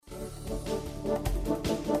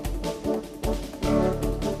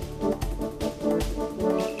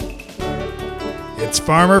It's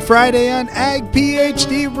Farmer Friday on Ag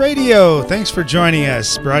PhD Radio. Thanks for joining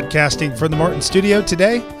us. Broadcasting from the Morton Studio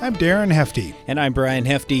today, I'm Darren Hefty. And I'm Brian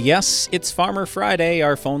Hefty. Yes, it's Farmer Friday.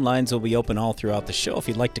 Our phone lines will be open all throughout the show. If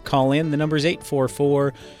you'd like to call in, the number is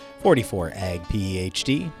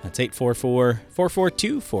 844-44-AG-PHD. That's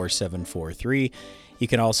 844-442-4743. You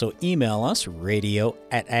can also email us,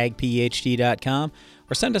 radio@agphd.com,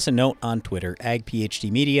 or send us a note on Twitter,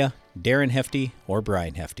 AgPhD Media, Darren Hefty, or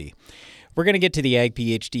Brian Hefty. We're going to get to the Ag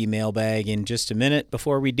PhD mailbag in just a minute.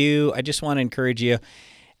 Before we do, I just want to encourage you,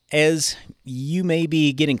 as you may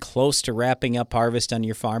be getting close to wrapping up harvest on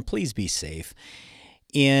your farm, please be safe.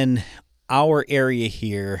 In our area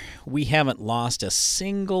here, we haven't lost a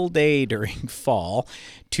single day during fall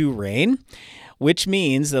to rain, which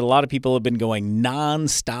means that a lot of people have been going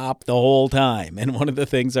nonstop the whole time. And one of the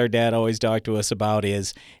things our dad always talked to us about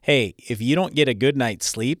is, hey, if you don't get a good night's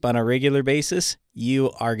sleep on a regular basis,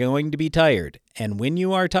 you are going to be tired. And when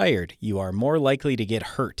you are tired, you are more likely to get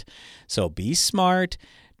hurt. So be smart,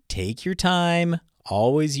 take your time,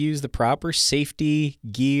 always use the proper safety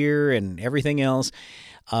gear and everything else.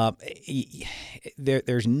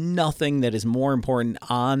 There's nothing that is more important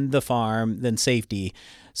on the farm than safety.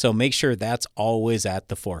 So make sure that's always at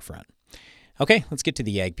the forefront. Okay, let's get to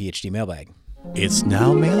the Ag PhD mailbag. It's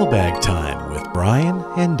now mailbag time with Brian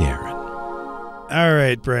and Darren. All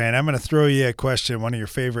right, Brian, I'm going to throw you a question, one of your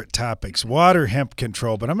favorite topics, water hemp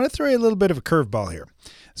control, but I'm going to throw you a little bit of a curveball here.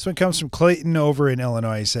 This one comes from Clayton over in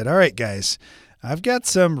Illinois. He said, all right, guys, I've got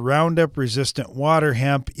some Roundup-resistant water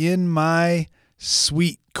hemp in my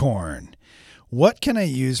sweet corn. What can I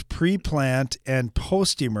use pre-plant and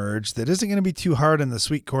post-emerge that isn't going to be too hard on the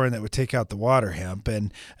sweet corn that would take out the water hemp?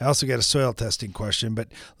 And I also got a soil testing question, but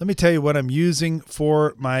let me tell you what I'm using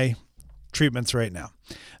for my treatments right now.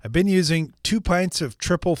 I've been using 2 pints of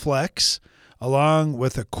Triple Flex along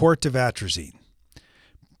with a quart of atrazine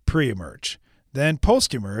pre-emerge. Then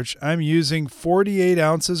post-emerge, I'm using 48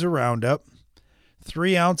 ounces of Roundup,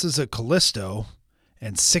 3 ounces of Callisto,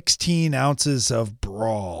 and 16 ounces of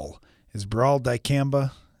Brawl. Is Brawl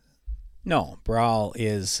dicamba? No, Brawl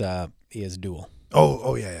is dual.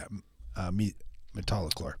 Oh yeah.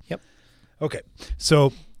 Metolachlor. Yep. Okay,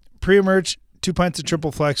 so pre-emerge, 2 pints of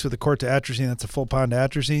Triple Flex with a quart of atrazine. That's a full pound of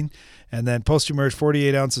atrazine. And then post-emerge,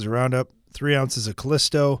 48 ounces of Roundup, 3 ounces of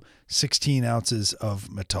Callisto, 16 ounces of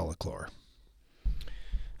Metolachlor.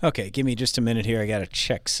 Okay, give me just a minute here. I got to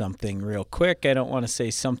check something real quick. I don't want to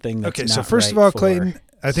say something that's okay, not so first right of all, for Clayton,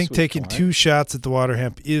 I think taking corn. 2 shots at the water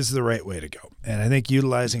hemp is the right way to go. And I think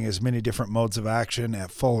utilizing as many different modes of action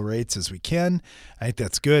at full rates as we can, I think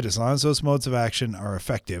that's good as long as those modes of action are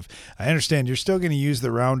effective. I understand you're still going to use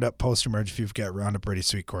the Roundup post-emerge if you've got Roundup Ready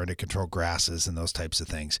sweet corn to control grasses and those types of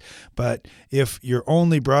things. But if your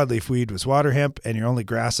only broadleaf weed was water hemp and your only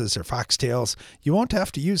grasses are foxtails, you won't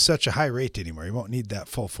have to use such a high rate anymore. You won't need that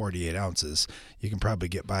full 48 ounces. You can probably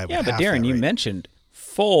get by with half that rate. Yeah, but Darren, you mentioned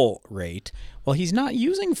full rate. Well, he's not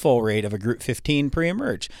using full rate of a Group 15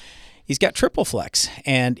 pre-emerge. He's got Triple Flex.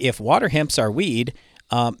 And if water hemps are weed,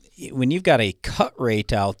 when you've got a cut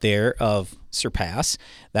rate out there of Surpass,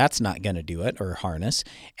 that's not going to do it, or Harness.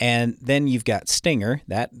 And then you've got Stinger.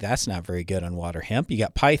 That's not very good on water hemp. You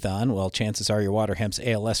got Python. Well, chances are your water hemp's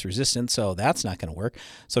ALS resistant, so that's not going to work.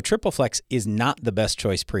 So Triple Flex is not the best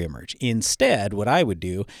choice pre-emerge. Instead, what I would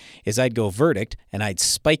do is I'd go Verdict, and I'd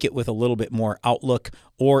spike it with a little bit more Outlook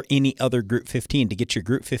or any other Group 15 to get your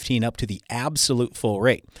Group 15 up to the absolute full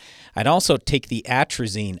rate. I'd also take the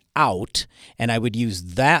atrazine out, and I would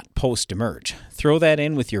use that post-emerge. Throw that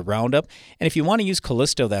in with your Roundup, and if you want to use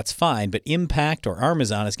Callisto, that's fine, but Impact or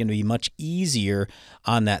Armazon is going to be much easier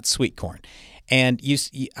on that sweet corn. And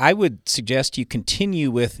I would suggest you continue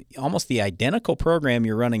with almost the identical program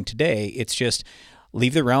you're running today. It's just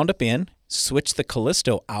leave the Roundup in, switch the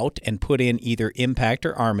Callisto out, and put in either Impact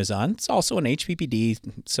or Armazon. It's also an HPPD,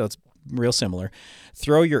 so it's real similar.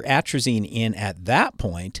 Throw your atrazine in at that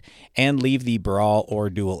point and leave the Brawl or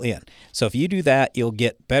Dual in. So if you do that, you'll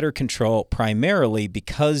get better control primarily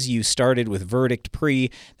because you started with Verdict Pre.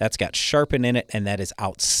 That's got Sharpen in it, and that is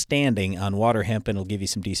outstanding on water hemp, and it'll give you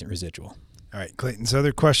some decent residual. All right, Clayton's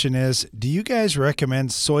other question is, do you guys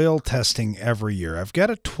recommend soil testing every year? I've got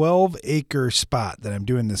a 12-acre spot that I'm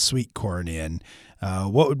doing the sweet corn in.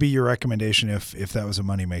 What would be your recommendation if that was a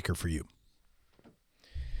moneymaker for you?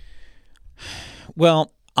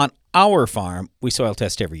 Well, on our farm, we soil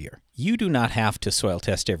test every year. You do not have to soil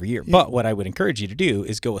test every year, but what I would encourage you to do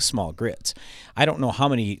is go with small grids. I don't know how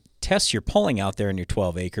many tests you're pulling out there in your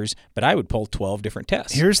 12 acres, but I would pull 12 different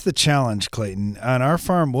tests. Here's the challenge, Clayton. On our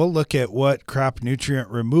farm, we'll look at what crop nutrient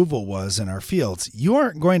removal was in our fields. You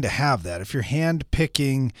aren't going to have that. If you're hand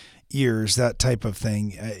picking years, that type of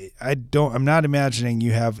thing, I'm not imagining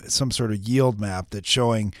you have some sort of yield map that's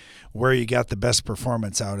showing where you got the best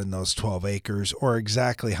performance out in those 12 acres, or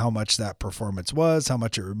exactly how much that performance was, how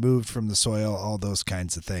much it removed from the soil, all those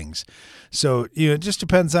kinds of things. So, it just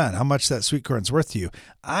depends on how much that sweet corn's worth to you.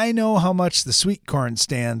 I know how much the sweet corn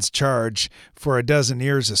stands charge for a dozen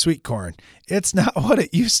ears of sweet corn. It's not what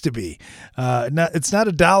it used to be. It's not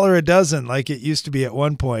 $1 a dozen like it used to be at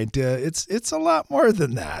one point. It's a lot more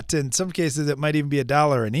than that. In some cases, it might even be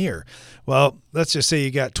 $1 an ear. Well, let's just say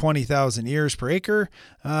you got 20,000 ears per acre.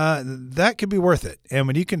 That could be worth it. And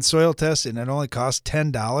when you can soil test and it only costs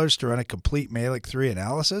 $10 to run a complete Mehlich 3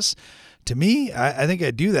 analysis, to me, I think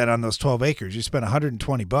I'd do that on those 12 acres. You spend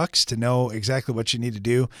 $120 to know exactly what you need to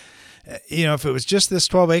do. If it was just this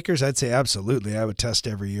 12 acres, I'd say absolutely. I would test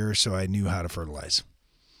every year so I knew how to fertilize.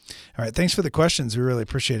 All right, thanks for the questions. We really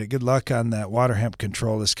appreciate it. Good luck on that water hemp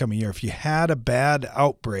control this coming year. If you had a bad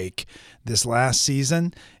outbreak this last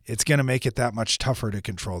season, it's going to make it that much tougher to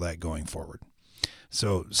control that going forward.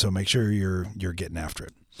 So make sure you're getting after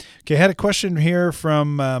it. Okay, I had a question here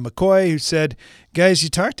from McCoy who said, guys, you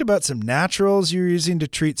talked about some naturals you're using to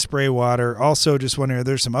treat spray water. Also, just wondering, are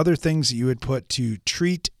there some other things that you would put to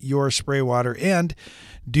treat your spray water? And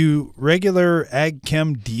do regular ag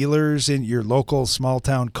chem dealers in your local small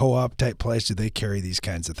town co-op type place, do they carry these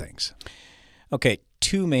kinds of things? Okay,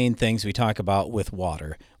 two main things we talk about with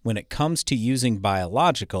water. When it comes to using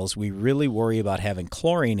biologicals, we really worry about having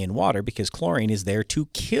chlorine in water because chlorine is there to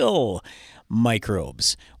kill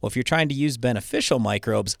microbes. Well, if you're trying to use beneficial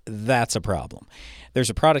microbes, that's a problem. There's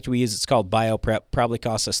a product we use, it's called BioPrep, probably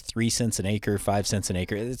costs us 3 cents an acre, 5 cents an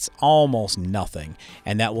acre. It's almost nothing,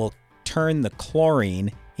 and that will turn the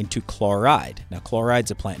chlorine into chloride. Now, chloride's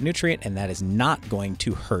a plant nutrient, and that is not going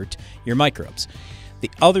to hurt your microbes. The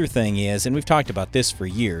other thing is, and we've talked about this for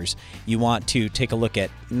years, you want to take a look at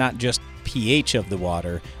not just pH of the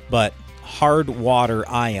water, but hard water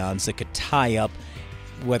ions that could tie up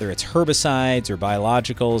whether it's herbicides or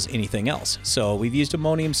biologicals, anything else. So we've used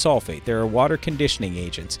ammonium sulfate. There are water conditioning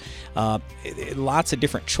agents. Lots of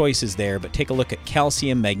different choices there, but take a look at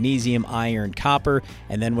calcium, magnesium, iron, copper,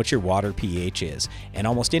 and then what your water pH is. And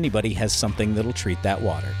almost anybody has something that'll treat that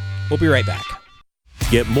water. We'll be right back.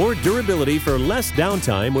 Get more durability for less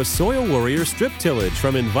downtime with Soil Warrior Strip Tillage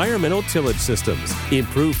from Environmental Tillage Systems.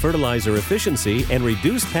 Improve fertilizer efficiency and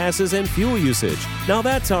reduce passes and fuel usage. Now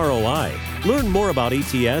that's ROI. Learn more about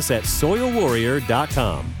ETS at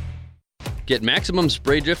soilwarrior.com. Get maximum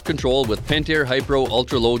spray drift control with Pentair Hypro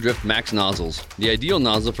Ultra Low Drift Max nozzles, the ideal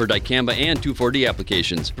nozzle for dicamba and 2,4-D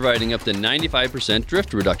applications, providing up to 95%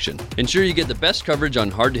 drift reduction. Ensure you get the best coverage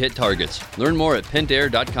on hard-to-hit targets. Learn more at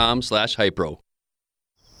pentair.com/hypro.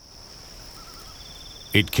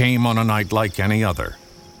 It came on a night like any other,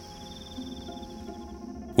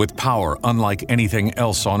 with power unlike anything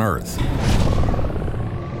else on Earth.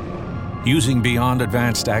 Using beyond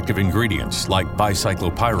advanced active ingredients like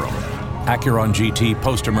bicyclopyrrole, Acuron GT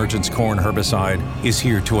post-emergence corn herbicide is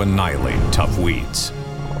here to annihilate tough weeds.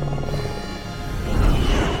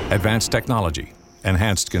 Advanced technology,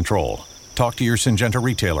 enhanced control. Talk to your Syngenta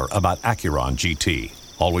retailer about Acuron GT.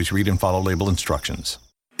 Always read and follow label instructions.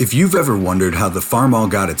 If you've ever wondered how the Farmall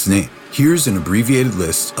got its name, here's an abbreviated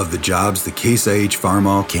list of the jobs the Case IH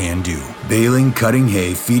Farmall can do. Baling, cutting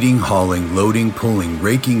hay, feeding, hauling, loading, pulling,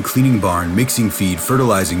 raking, cleaning barn, mixing feed,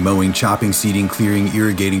 fertilizing, mowing, chopping, seeding, clearing,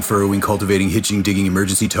 irrigating, furrowing, cultivating, hitching, digging,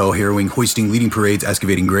 emergency tow, harrowing, hoisting, leading parades,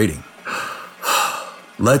 excavating, grading.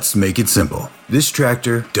 Let's make it simple. This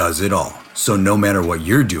tractor does it all. So no matter what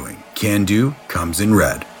you're doing, Can Do comes in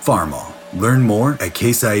red. Farmall. Learn more at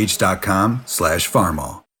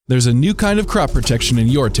caseih.com/farmall. There's a new kind of crop protection in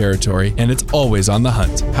your territory, and it's always on the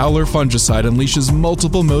hunt. Howler fungicide unleashes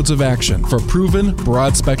multiple modes of action for proven,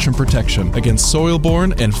 broad-spectrum protection against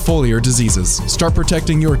soil-borne and foliar diseases. Start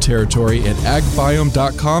protecting your territory at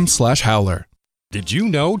agbiome.com/howler. Did you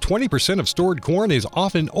know 20% of stored corn is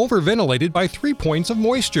often overventilated by 3 points of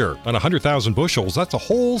moisture? On 100,000 bushels, that's a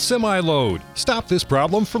whole semi-load. Stop this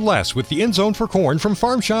problem for less with the End Zone for Corn from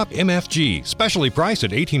Farm Shop MFG, specially priced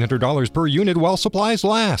at $1,800 per unit while supplies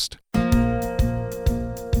last.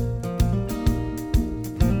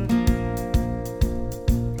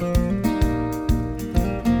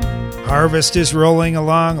 Harvest is rolling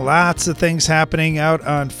along, lots of things happening out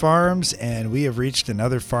on farms, and we have reached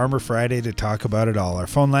another Farmer Friday to talk about it all. Our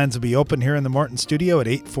phone lines will be open here in the Morton studio at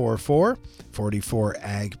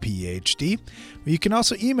 844-44-AG-PHD. You can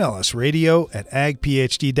also email us,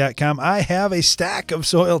 radio@agphd.com. I have a stack of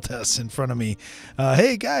soil tests in front of me.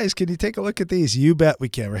 Hey, guys, can you take a look at these? You bet we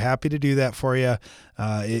can. We're happy to do that for you.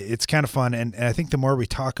 It's kind of fun, and I think the more we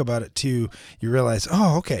talk about it, too, you realize,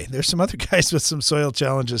 oh, okay, there's some other guys with some soil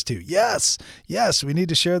challenges, too. Yes, we need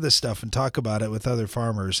to share this stuff and talk about it with other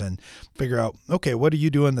farmers and figure out, okay, what are you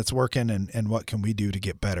doing that's working and what can we do to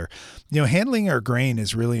get better? Handling our grain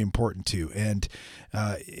is really important, too, and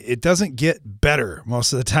it doesn't get better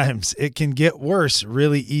most of the times. It can get worse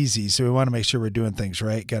really easy, so we want to make sure we're doing things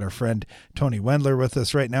right. Got our friend Tony Wendler with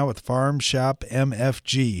us right now with Farm Shop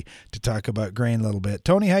MFG to talk about grain a little bit.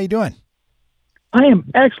 Tony, how you doing? I am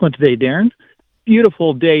excellent today, Darren.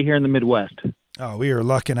 Beautiful day here in the Midwest. Oh, we are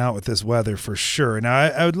lucking out with this weather for sure. Now,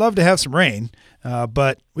 I would love to have some rain,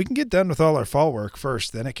 but we can get done with all our fall work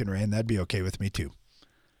first, then it can rain. That'd be okay with me, too.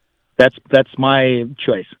 That's my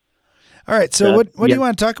choice. All right, so what do you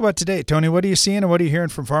want to talk about today, Tony? What are you seeing and what are you hearing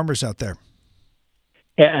from farmers out there?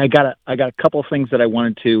 I got a couple of things that I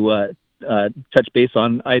wanted to touch base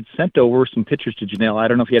on. I had sent over some pictures to Janelle. I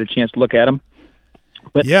don't know if you had a chance to look at them.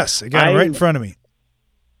 But yes, I got them right in front of me.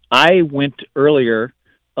 I went earlier,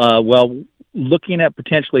 looking at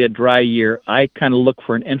potentially a dry year, I kind of look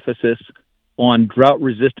for an emphasis on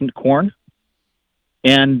drought-resistant corn.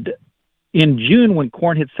 And in June, when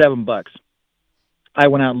corn hit $7, I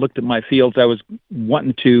went out and looked at my fields. I was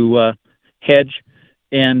wanting to hedge,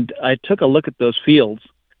 and I took a look at those fields,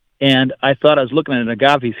 and I thought I was looking at an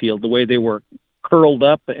agave field, the way they were curled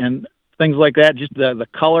up and things like that, just the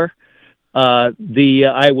color. I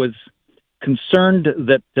was concerned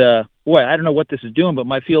that, I don't know what this is doing, but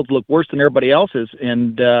my fields look worse than everybody else's.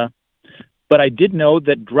 But I did know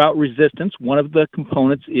that drought resistance, one of the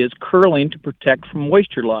components is curling to protect from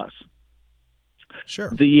moisture loss.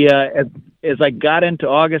 Sure. As I got into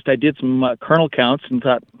August, I did some kernel counts and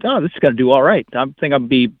thought, this is going to do all right. I think I'll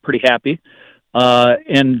be pretty happy.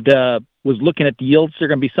 And was looking at the yields. They're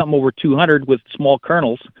going to be something over 200 with small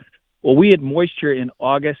kernels. Well, we had moisture in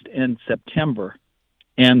August and September,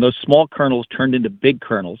 and those small kernels turned into big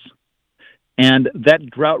kernels. And that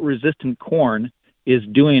drought-resistant corn is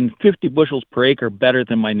doing 50 bushels per acre better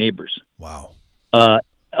than my neighbors. Wow. I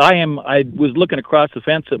was looking across the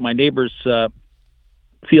fence at my neighbor's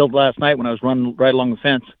field last night when I was running right along the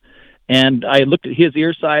fence, and I looked at his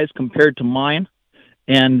ear size compared to mine,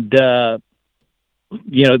 and there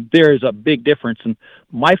is a big difference. And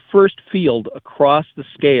my first field across the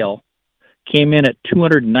scale came in at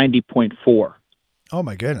 290.4. Oh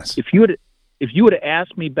my goodness! If you would have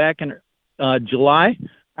asked me back in July,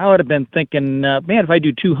 I would have been thinking, man, if I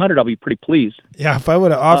do 200, I'll be pretty pleased. Yeah, if I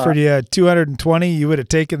would have offered you 220, you would have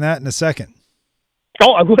taken that in a second.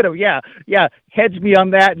 Oh, I would have. Yeah. Hedge me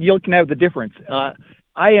on that, and you can have the difference.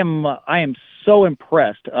 I am so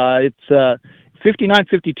impressed. It's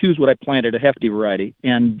 5952 is what I planted, a hefty variety,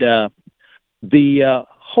 and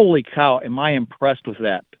holy cow, am I impressed with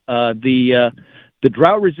that? The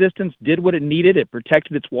drought resistance did what it needed. It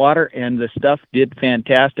protected its water, and the stuff did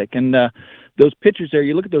fantastic. And those pictures there,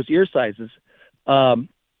 you look at those ear sizes. I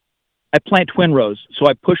plant twin rows, so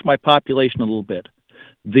I push my population a little bit.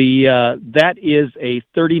 That is a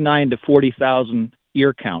 39 to 40,000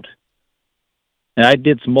 ear count, and I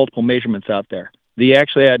did some multiple measurements out there. They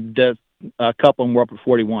actually had a couple of them were up at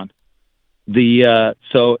 41.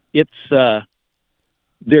 So it's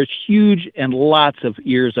there's huge and lots of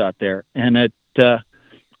ears out there, and I got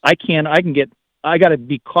to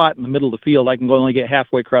be caught in the middle of the field. I can only get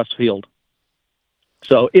halfway across the field.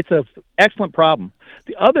 So it's an excellent problem.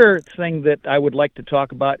 The other thing that I would like to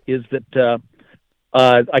talk about is that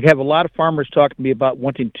I have a lot of farmers talking to me about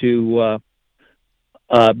wanting to,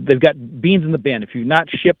 they've got beans in the bin. If you've not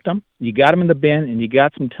shipped them, you got them in the bin and you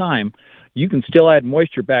got some time, you can still add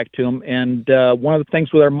moisture back to them. And one of the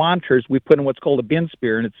things with our monitors, we put in what's called a bin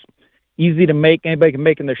spear, and it's easy to make. Anybody can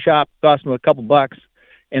make in their shop, cost them a couple bucks,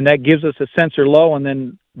 and that gives us a sensor low and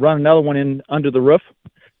then run another one in under the roof.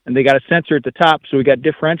 And they got a sensor at the top, so we got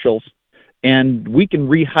differentials, and we can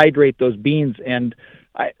rehydrate those beans. And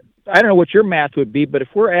I don't know what your math would be, but if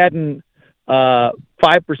we're adding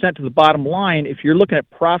 5% to the bottom line, if you're looking at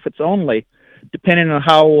profits only, depending on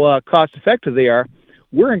how cost effective they are,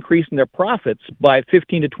 we're increasing their profits by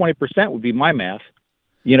 15 to 20% would be my math.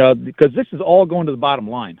 Because this is all going to the bottom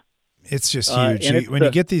line. It's just huge. And When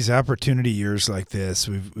you get these opportunity years like this,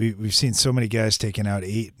 we've seen so many guys taking out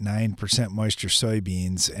 8-9% moisture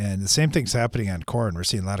soybeans, and the same thing's happening on corn. We're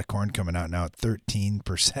seeing a lot of corn coming out now at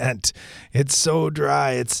 13%. It's so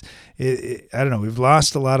dry. I don't know. We've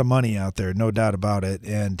lost a lot of money out there, no doubt about it.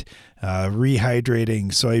 And rehydrating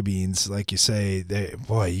soybeans, like you say,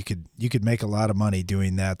 you could make a lot of money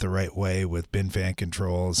doing that the right way with bin fan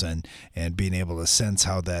controls and being able to sense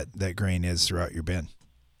how that grain is throughout your bin.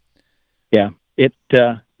 Yeah, it's.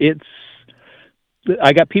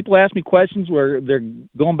 I got people ask me questions where they're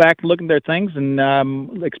going back and looking at their things,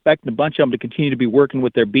 and expecting a bunch of them to continue to be working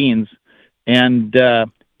with their beans and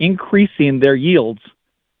increasing their yields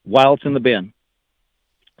while it's in the bin.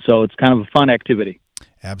 So it's kind of a fun activity.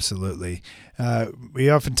 Absolutely.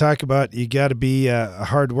 We often talk about you got to be a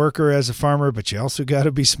hard worker as a farmer, but you also got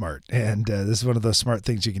to be smart. And this is one of those smart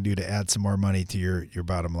things you can do to add some more money to your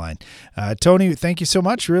bottom line. Tony, thank you so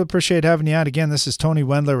much. Really appreciate having you on. Again, this is Tony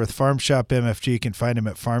Wendler with Farm Shop MFG. You can find him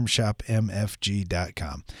at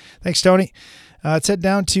farmshopmfg.com. Thanks, Tony. Let's head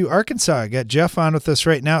down to Arkansas. I got Jeff on with us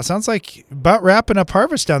right now. It sounds like about wrapping up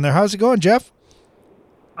harvest down there. How's it going, Jeff?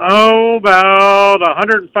 Oh, about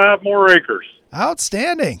 105 more acres.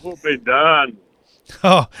 Outstanding. We'll be done.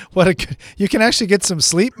 Oh, what a good, you can actually get some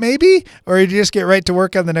sleep maybe, or you just get right to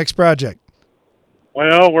work on the next project?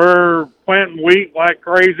 Well, we're planting wheat like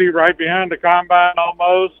crazy right behind the combine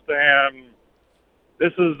almost, and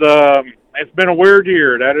this is, it's been a weird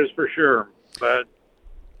year, that is for sure, but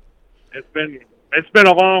it's been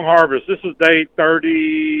a long harvest. This is day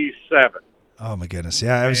 37. Oh my goodness.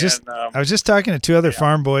 Yeah. I was just talking to two other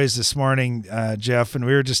farm boys this morning, Jeff, and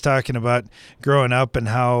we were just talking about growing up and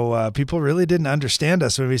how people really didn't understand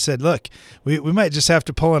us when we said, look, we might just have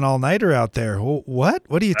to pull an all-nighter out there. What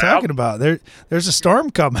are you talking about? There's a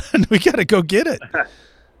storm coming. We got to go get it.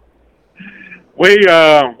 We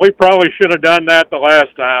probably should have done that the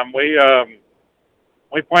last time. We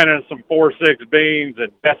planted some 4.6 beans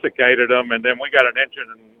and desiccated them, and then we got an inch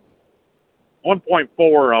and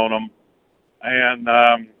 1.4 on them. And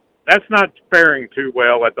that's not faring too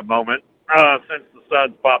well at the moment since the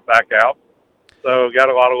sun's popped back out. So got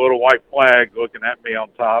a lot of little white flags looking at me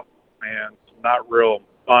on top, and not real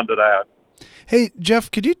fun to that. Hey, Jeff,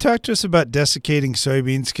 could you talk to us about desiccating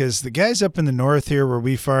soybeans? Because the guys up in the north here where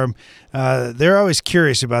we farm, they're always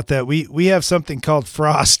curious about that. We have something called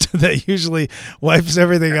frost that usually wipes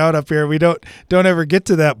everything out up here. We don't ever get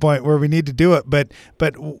to that point where we need to do it. But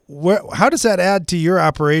how does that add to your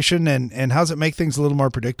operation, and how does it make things a little more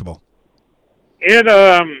predictable? It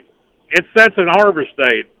sets an harvest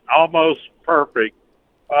date almost perfect.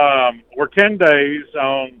 We're 10 days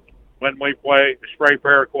on when we spray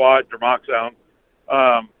paraquat, Dromoxone.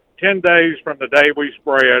 10 days from the day we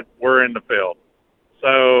spray it, we're in the field.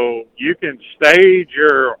 So you can stage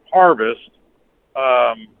your harvest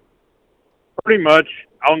pretty much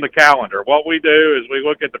on the calendar. What we do is we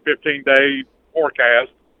look at the 15-day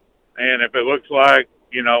forecast, and if it looks like,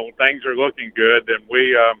 things are looking good, then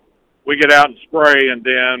we get out and spray, and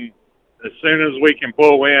then as soon as we can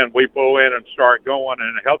pull in, we pull in and start going,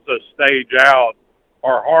 and it helps us stage out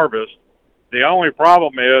our harvest. The only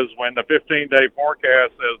problem is when the 15-day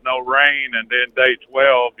forecast says no rain, and then day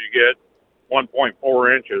 12 you get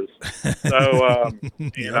 1.4 inches. So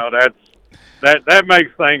that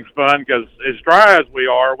makes things fun, because as dry as we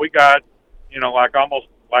are, we got almost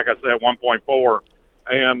like I said 1.4,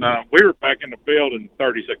 and we were back in the field in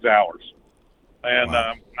 36 hours, and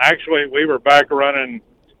wow. Actually we were back running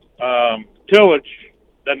tillage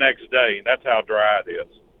the next day. That's how dry it is.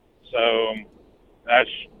 So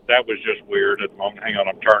that was just weird at the moment. Hang on,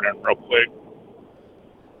 I'm turning real quick.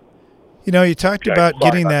 You talked about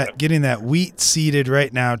getting that wheat seeded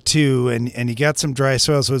right now too, and you got some dry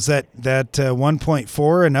soils. Was that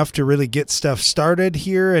 1.4 enough to really get stuff started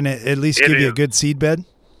here and at least give you a good seed bed?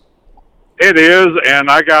 It is, and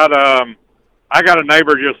I got a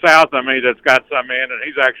neighbor just south of me that's got some in, and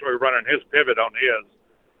he's actually running his pivot on his.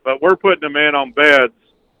 But we're putting them in on beds,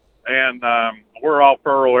 and we're all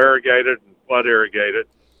furrow irrigated and flood irrigated.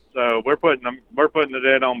 So we're putting it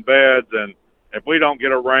in on beds, and if we don't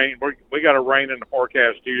get a rain, we got a rain in the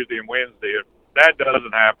forecast Tuesday and Wednesday. If that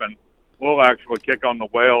doesn't happen, we'll actually kick on the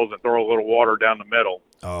wells and throw a little water down the middle.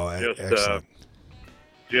 Oh, excellent.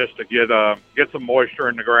 Just to get some moisture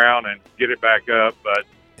in the ground and get it back up. But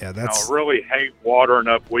yeah, I really hate watering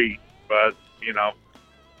up wheat, but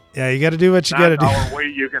yeah, you got to do what you got to do.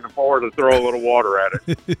 Wheat, you can afford to throw a little water at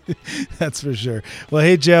it. That's for sure. Well,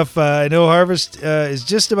 hey, Jeff, I know harvest is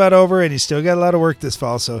just about over, and you still got a lot of work this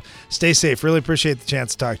fall, so stay safe. Really appreciate the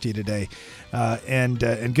chance to talk to you today, and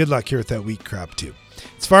good luck here with that wheat crop, too.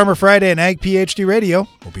 It's Farmer Friday on Ag PhD Radio.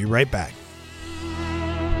 We'll be right back.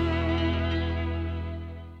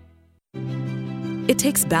 It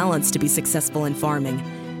takes balance to be successful in farming,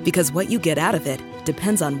 because what you get out of it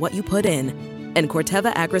depends on what you put in. And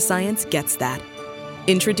Corteva Agriscience gets that.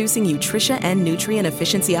 Introducing Utrisha N Nutrient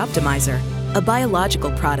Efficiency Optimizer, a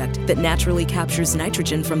biological product that naturally captures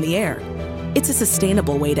nitrogen from the air. It's a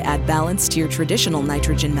sustainable way to add balance to your traditional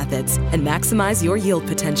nitrogen methods and maximize your yield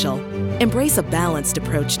potential. Embrace a balanced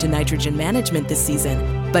approach to nitrogen management this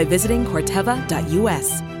season by visiting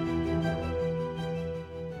Corteva.us.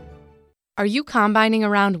 Are you combining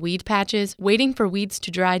around weed patches, waiting for weeds to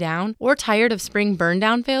dry down, or tired of spring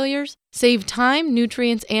burndown failures? Save time,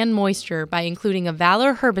 nutrients, and moisture by including a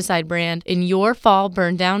Valor herbicide brand in your fall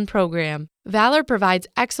burndown program. Valor provides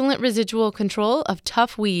excellent residual control of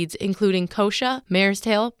tough weeds including kochia, mare's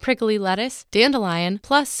tail, prickly lettuce, dandelion,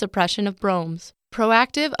 plus suppression of bromes.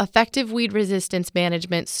 Proactive, effective weed resistance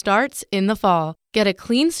management starts in the fall. Get a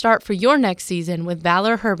clean start for your next season with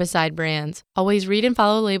Valor herbicide brands. Always read and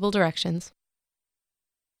follow label directions.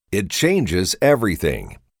 It changes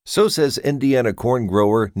everything. So says Indiana corn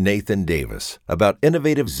grower Nathan Davis about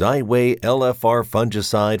innovative Xyway LFR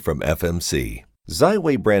fungicide from FMC.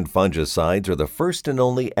 Xyway brand fungicides are the first and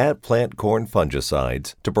only at-plant corn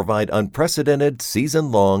fungicides to provide unprecedented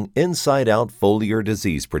season-long inside-out foliar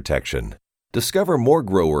disease protection. Discover more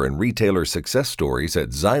grower and retailer success stories at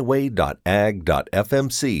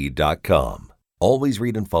xyway.ag.fmc.com. Always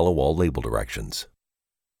read and follow all label directions.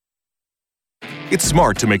 It's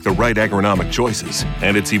smart to make the right agronomic choices,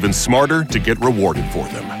 and it's even smarter to get rewarded for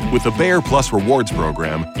them. With the Bayer Plus Rewards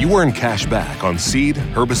program, you earn cash back on seed,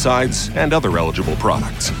 herbicides, and other eligible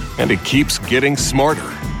products. And it keeps getting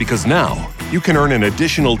smarter, because now you can earn an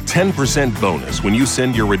additional 10% bonus when you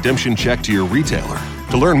send your redemption check to your retailer.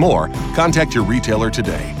 To learn more, contact your retailer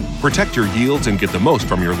today. Protect your yields and get the most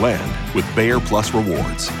from your land with Bayer Plus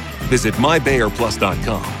Rewards. Visit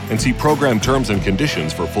mybayerplus.com and see program terms and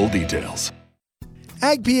conditions for full details.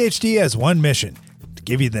 Ag PhD has one mission: to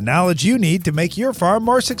give you the knowledge you need to make your farm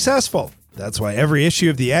more successful. That's why every issue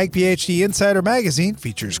of the Ag PhD Insider magazine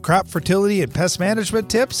features crop fertility and pest management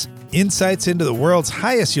tips, insights into the world's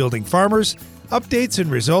highest yielding farmers, updates and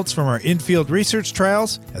results from our in-field research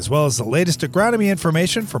trials, as well as the latest agronomy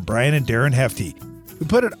information from Brian and Darren Hefty. We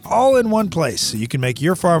put it all in one place so you can make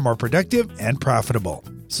your farm more productive and profitable.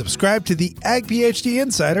 Subscribe to the Ag PhD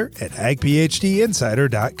Insider at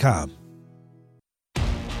agphdinsider.com.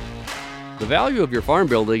 The value of your farm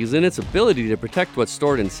building is in its ability to protect what's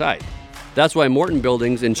stored inside. That's why Morton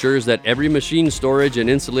Buildings ensures that every machine, storage, and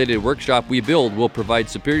insulated workshop we build will provide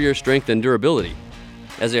superior strength and durability.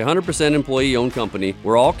 As a 100% employee-owned company,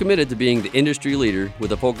 we're all committed to being the industry leader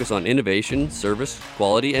with a focus on innovation, service,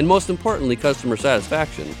 quality, and most importantly, customer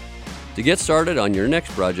satisfaction. To get started on your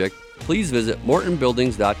next project, please visit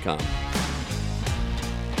mortonbuildings.com.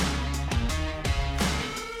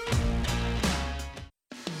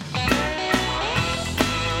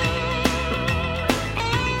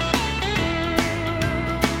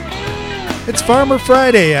 It's Farmer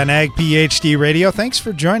Friday on Ag PhD Radio. Thanks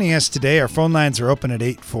for joining us today. Our phone lines are open at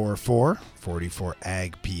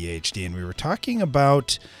 844-44-AG-PhD, and we were talking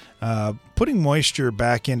about putting moisture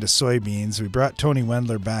back into soybeans. We brought Tony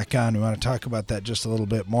Wendler back on. We want to talk about that just a little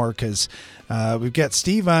bit more because we've got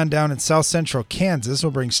Steve on down in South Central Kansas.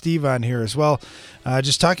 We'll bring Steve on here as well.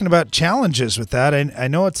 Just talking about challenges with that. I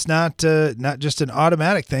know it's not just an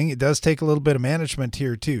automatic thing. It does take a little bit of management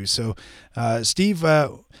here too. So, Steve,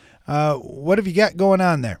 what have you got going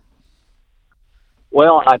on there?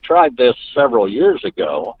 Well, I tried this several years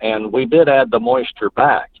ago, and we did add the moisture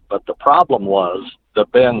back, but the problem was the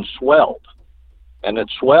bin swelled, and it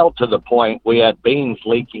swelled to the point we had beans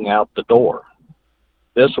leaking out the door.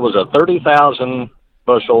 This was a 30,000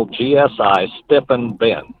 bushel GSI stiffened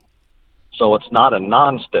bin, so it's not a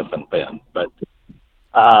non-stiffened bin, but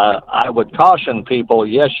I would caution people,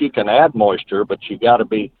 yes, you can add moisture, but you got to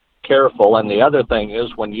be careful. And the other thing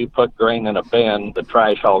is when you put grain in a bin, the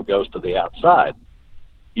trash all goes to the outside.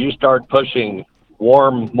 You start pushing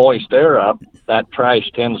warm, moist air up, that trash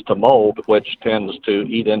tends to mold, which tends to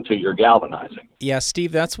eat into your galvanizing. Yeah,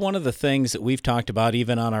 Steve, that's one of the things that we've talked about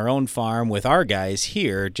even on our own farm with our guys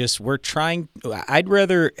here. I'd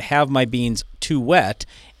rather have my beans too wet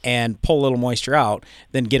and pull a little moisture out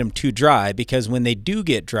than get them too dry, because when they do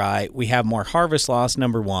get dry, we have more harvest loss,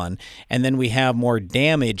 number one, and then we have more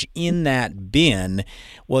damage in that bin.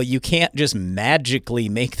 Well, you can't just magically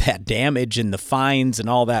make that damage and the fines and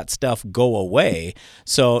all that stuff go away.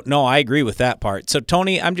 So, no, I agree with that part. So,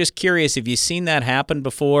 Tony, I'm just curious, have you seen that happen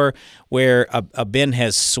before where a bin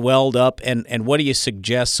has swelled up, and what do you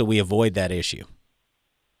suggest so we avoid that issue?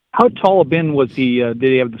 How tall a bin was he? Did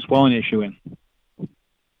he have the swelling issue in?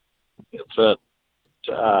 It's a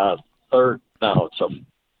it's a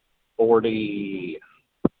 40.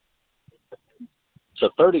 It's a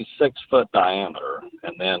 36-foot diameter,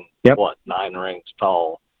 and then 9 rings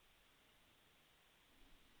tall.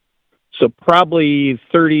 So probably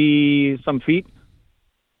 30-some feet?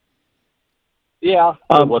 Yeah,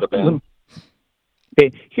 it would have been.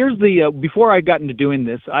 Okay, here's the, before I got into doing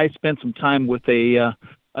this, I spent some time with an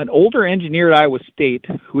older engineer at Iowa State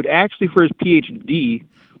who had actually, for his PhD,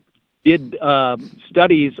 did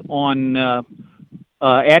studies on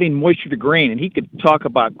adding moisture to grain. And he could talk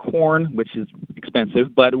about corn, which is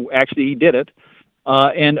expensive, but actually he did it,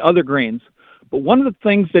 and other grains. But one of the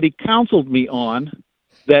things that he counseled me on,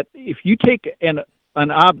 that if you take a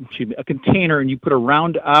container and you put a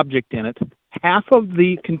round object in it, half of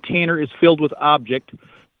the container is filled with object,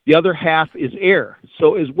 the other half is air.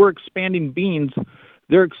 So as we're expanding beans,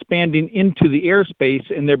 they're expanding into the airspace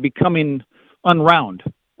and they're becoming unround.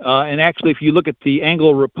 And actually, if you look at the angle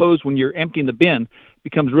of repose when you're emptying the bin, it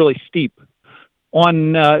becomes really steep.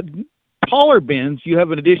 On taller bins, you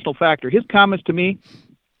have an additional factor. His comments to me,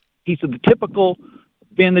 he said the typical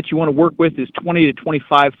bin that you want to work with is 20 to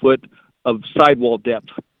 25 foot of sidewall depth.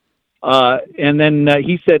 And then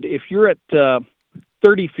he said if you're at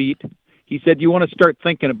 30 feet, he said you want to start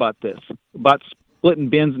thinking about this, about splitting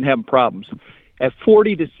bins and having problems. At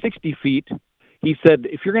 40 to 60 feet, he said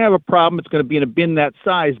if you're going to have a problem, it's going to be in a bin that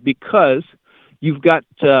size because you've got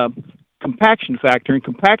compaction factor, and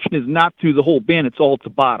compaction is not through the whole bin, it's all at the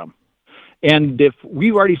bottom. And if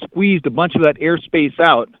we've already squeezed a bunch of that airspace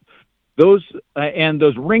out, those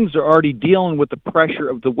rings are already dealing with the pressure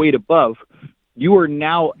of the weight above. You are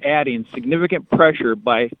now adding significant pressure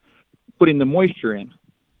by putting the moisture in.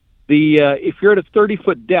 If you're at a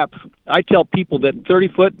 30-foot depth, I tell people that 30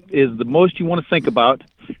 foot is the most you want to think about,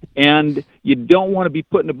 and you don't want to be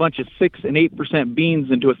putting a bunch of 6 and 8%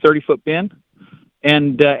 beans into a 30-foot bin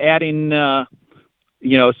and adding 6-7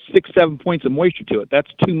 points of moisture to it.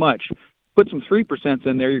 That's too much. Put some 3%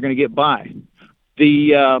 in there, you're going to get by.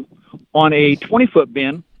 On a 20-foot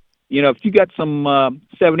bin, if you got some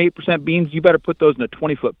 7-8% beans, you better put those in a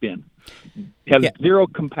 20-foot bin. Have zero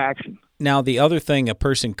compaction. Now, the other thing a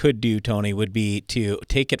person could do, Tony, would be to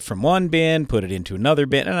take it from one bin, put it into another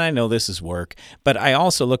bin, and I know this is work, but I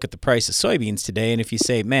also look at the price of soybeans today, and if you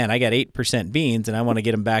say, man, I got 8% beans, and I want to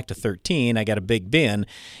get them back to 13, I got a big bin,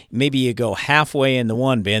 maybe you go halfway in the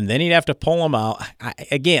one bin, then you'd have to pull them out.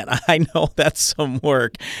 I know that's some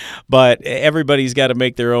work, but everybody's got to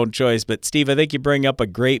make their own choice. But, Steve, I think you bring up a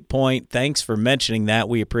great point. Thanks for mentioning that.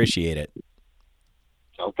 We appreciate it.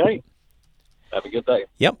 Okay. Have a good day.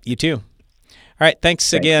 Yep, you too. All right,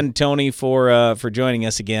 thanks again, Tony, for joining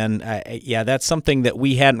us again. That's something that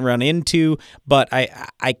we hadn't run into, but I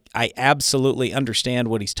absolutely understand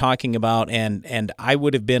what he's talking about, and I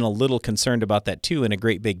would have been a little concerned about that too in a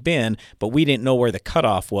great big bin, but we didn't know where the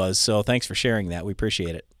cutoff was. So thanks for sharing that. We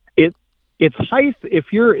appreciate it. It's height. If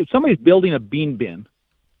somebody's building a bean bin,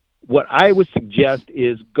 what I would suggest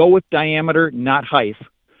is go with diameter, not height.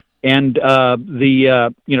 And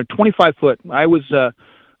 25 foot. I was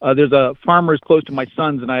there's a farmer as close to my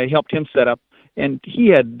son's, and I helped him set up. And he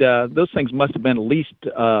had those things must have been at least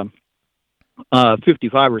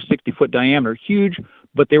 55 or 60 foot diameter, huge,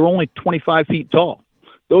 but they were only 25 feet tall.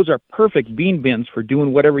 Those are perfect bean bins for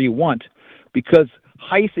doing whatever you want, because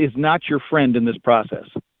height is not your friend in this process.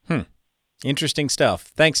 Interesting stuff.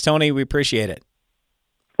 Thanks, Tony. We appreciate it.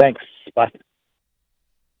 Thanks. Bye. All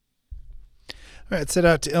right, let's head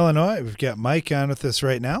out to Illinois. We've got Mike on with us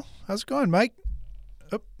right now. How's it going, Mike?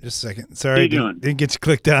 Oh, just a second. Sorry. How you doing? Didn't get you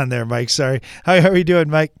clicked on there, Mike. Sorry. How are you doing,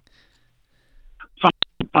 Mike?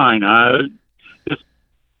 Fine. Just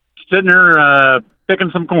sitting there picking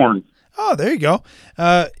some corn. Oh, there you go.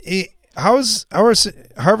 How's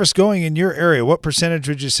harvest going in your area? What percentage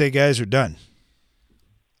would you say guys are done?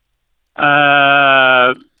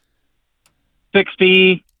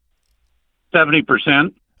 60,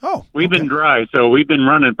 70%. Oh, we've been dry, so we've been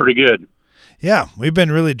running pretty good. Yeah, we've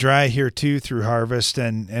been really dry here too through harvest,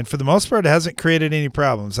 and for the most part, it hasn't created any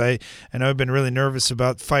problems. I know I've been really nervous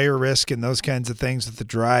about fire risk and those kinds of things with the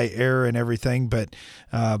dry air and everything, but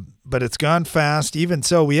it's gone fast. Even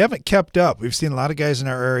so, we haven't kept up. We've seen a lot of guys in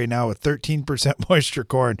our area now with 13% moisture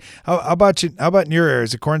corn. How about you? How about in your area?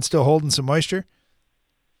 Is the corn still holding some moisture?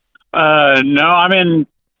 No, I'm in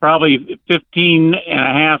probably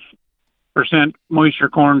 15.5% moisture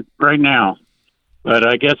corn right now. But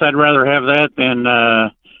I guess I'd rather have that than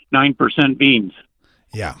 9% beans.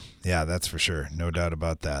 Yeah, that's for sure. No doubt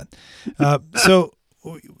about that. So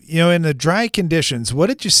in the dry conditions, what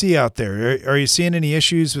did you see out there? Are you seeing any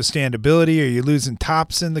issues with standability? Are you losing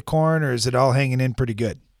tops in the corn, or is it all hanging in pretty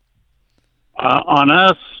good? On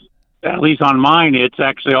us, at least on mine, it's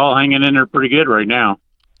actually all hanging in there pretty good right now.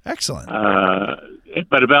 Excellent.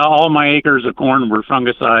 But about all my acres of corn were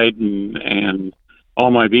fungicide, and all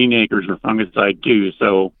my bean acres were fungicide too.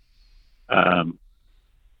 So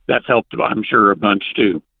that's helped, I'm sure, a bunch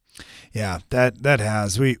too. Yeah, that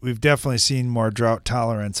has. We've definitely seen more drought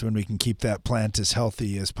tolerance when we can keep that plant as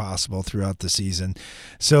healthy as possible throughout the season.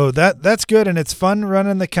 So that's good, and it's fun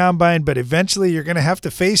running the combine, but eventually you're going to have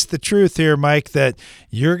to face the truth here, Mike, that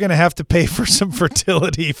you're going to have to pay for some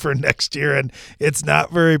fertility for next year, and it's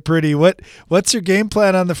not very pretty. What's your game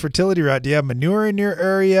plan on the fertility route? Do you have manure in your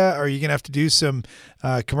area? Are you going to have to do some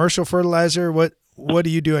commercial fertilizer? What do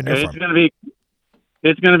you do on your farm?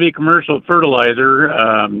 It's going to be commercial fertilizer.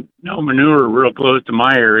 No manure real close to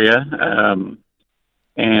my area.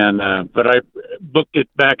 But I booked it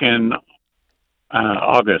back in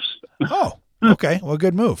August. Oh, okay. Well,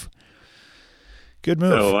 good move. Good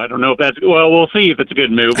move. So I don't know if that's, well, we'll see if it's a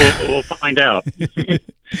good move. We'll find out.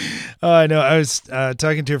 Oh, I know. I was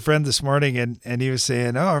talking to a friend this morning, and he was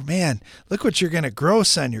saying, "Oh man, look what you're going to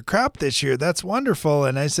gross on your crop this year. That's wonderful."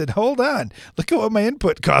 And I said, "Hold on, look at what my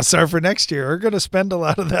input costs are for next year. We're going to spend a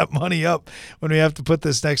lot of that money up when we have to put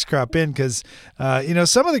this next crop in, because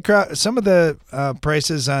some of the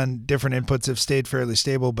prices on different inputs have stayed fairly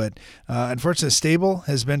stable, but unfortunately, stable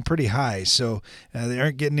has been pretty high. So they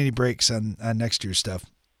aren't getting any breaks on next year's stuff."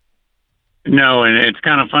 No, and it's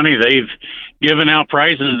kind of funny. They've given out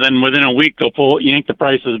prices, then within a week they'll yank the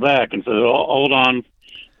prices back and say, "Oh, hold on,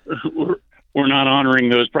 we're not honoring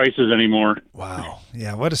those prices anymore." Wow.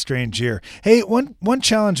 Yeah, what a strange year. Hey, one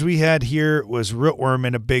challenge we had here was rootworm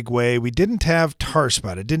in a big way. We didn't have tar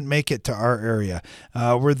spot. It didn't make it to our area.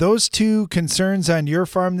 Were those two concerns on your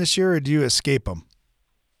farm this year, or did you escape them?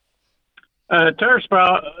 Tar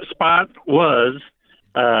spot was.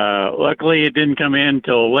 Luckily, it didn't come in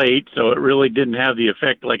till late, so it really didn't have the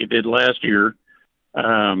effect like it did last year.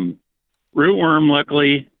 Rootworm,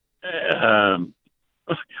 luckily,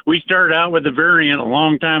 we started out with the variant a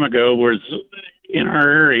long time ago, was in our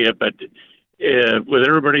area, but with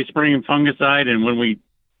everybody spraying fungicide, and when we,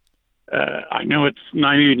 I know it's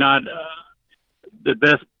maybe not the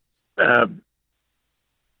best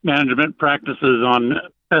management practices on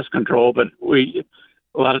pest control, but a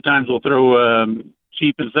lot of times we'll throw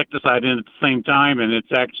cheap insecticide in at the same time, and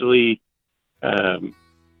it's actually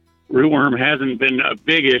rootworm hasn't been a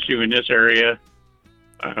big issue in this area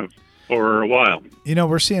for a while.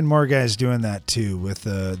 We're seeing more guys doing that too with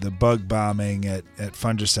the bug bombing at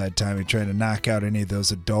fungicide time and trying to knock out any of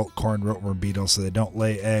those adult corn rootworm beetles so they don't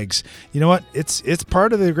lay eggs. You know what? It's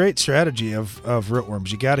part of the great strategy of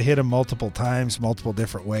rootworms. You got to hit them multiple times, multiple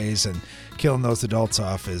different ways, and killing those adults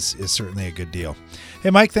off is certainly a good deal. Hey,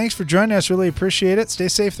 Mike, thanks for joining us. Really appreciate it. Stay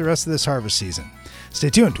safe the rest of this harvest season. Stay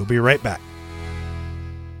tuned. We'll be right back.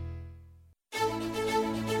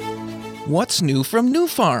 What's new from New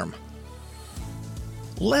Farm?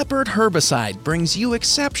 Leopard Herbicide brings you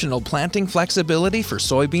exceptional planting flexibility for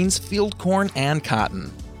soybeans, field corn, and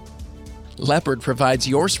cotton. Leopard provides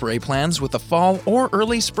your spray plans with a fall or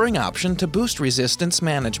early spring option to boost resistance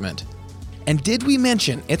management. And did we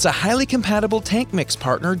mention it's a highly compatible tank mix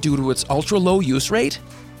partner due to its ultra-low use rate?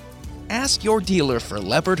 Ask your dealer for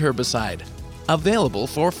Leopard Herbicide. Available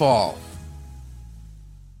for fall.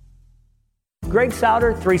 Greg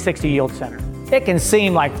Souter, 360 Yield Center. It can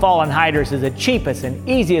seem like fall anhydrous is the cheapest and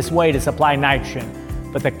easiest way to supply nitrogen,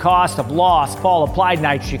 but the cost of lost fall applied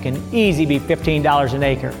nitrogen can easily be $15 an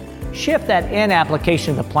acre. Shift that N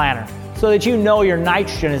application to the planter so that you know your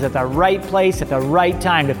nitrogen is at the right place at the right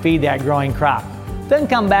time to feed that growing crop. Then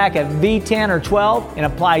come back at V10 or 12 and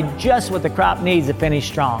apply just what the crop needs to finish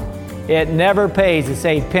strong. It never pays to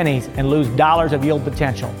save pennies and lose dollars of yield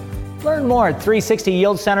potential. Learn more at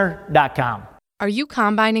 360yieldcenter.com. Are you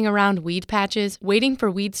combining around weed patches, waiting for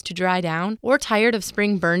weeds to dry down, or tired of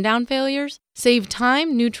spring burn-down failures? Save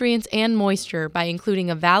time, nutrients, and moisture by including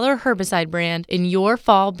a Valor herbicide brand in your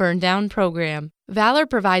fall burn-down program. Valor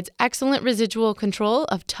provides excellent residual control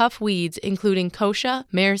of tough weeds including kochia,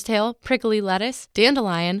 mare's tail, prickly lettuce,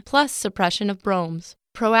 dandelion, plus suppression of bromes.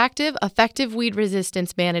 Proactive, effective weed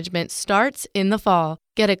resistance management starts in the fall.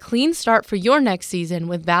 Get a clean start for your next season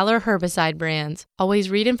with Valor herbicide brands. Always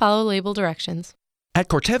read and follow label directions. At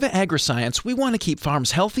Corteva Agriscience, we want to keep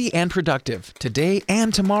farms healthy and productive, today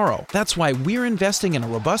and tomorrow. That's why we're investing in a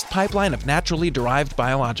robust pipeline of naturally derived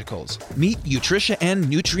biologicals. Meet Nutritia N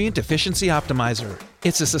Nutrient Efficiency Optimizer.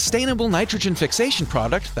 It's a sustainable nitrogen fixation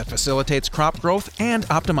product that facilitates crop growth and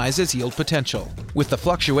optimizes yield potential. With the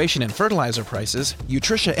fluctuation in fertilizer prices,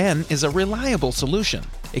 Nutritia N is a reliable solution.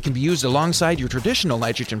 It can be used alongside your traditional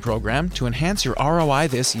nitrogen program to enhance your ROI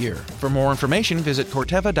this year. For more information, visit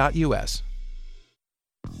corteva.us.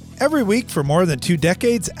 Every week for more than 2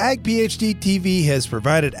 decades, Ag PhD TV has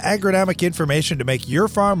provided agronomic information to make your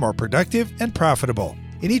farm more productive and profitable.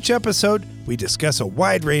 In each episode, we discuss a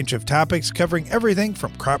wide range of topics covering everything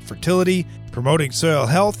from crop fertility, promoting soil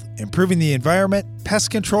health, improving the environment,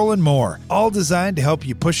 pest control, and more, all designed to help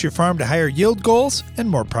you push your farm to higher yield goals and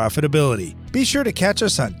more profitability. Be sure to catch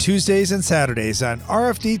us on Tuesdays and Saturdays on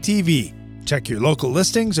RFD TV. Check your local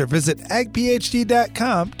listings or visit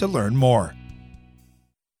agphd.com to learn more.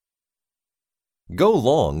 Go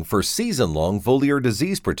long for season-long foliar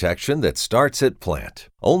disease protection that starts at plant.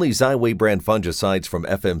 Only Xyway brand fungicides from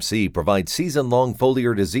FMC provide season-long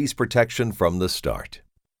foliar disease protection from the start.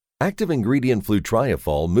 Active ingredient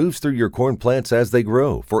flutriafol moves through your corn plants as they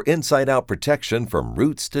grow for inside-out protection from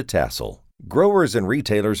roots to tassel. Growers and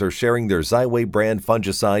retailers are sharing their Xyway brand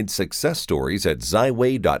fungicide success stories at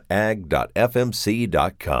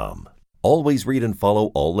xyway.ag.fmc.com. Always read and follow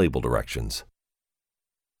all label directions.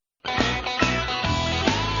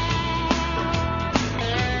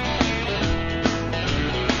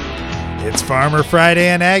 It's Farmer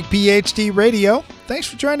Friday on Ag PhD Radio. Thanks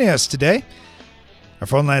for joining us today. Our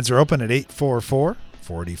phone lines are open at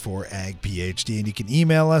 844-44-AG-PHD, and you can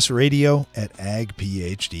email us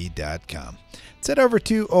radio@agphd.com. Let's head over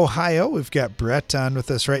to Ohio. We've got Brett on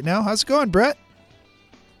with us right now. How's it going, Brett?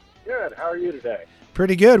 Good. How are you today?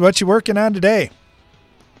 Pretty good. What you working on today?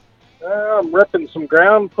 I'm ripping some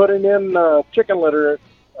ground, putting in chicken litter,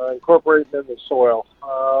 incorporating in the soil.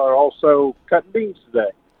 Also cutting beans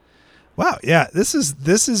today. Wow, yeah, this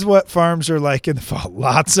is what farms are like in the fall.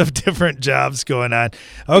 Lots of different jobs going on.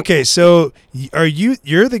 Okay, so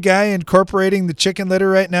you're the guy incorporating the chicken litter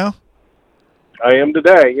right now? I am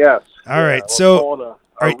today, yes. All right, we're so pulling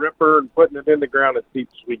a ripper and putting it in the ground as deep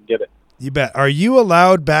as we can get it. You bet. Are you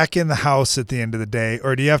allowed back in the house at the end of the day,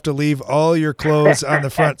 or do you have to leave all your clothes on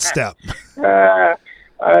the front step?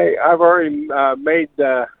 I've already made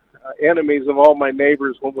enemies of all my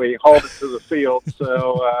neighbors when we hauled it to the field,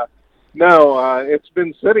 so... No, it's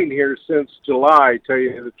been sitting here since July, tell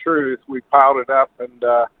you the truth. We piled it up, and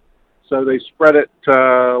so they spread it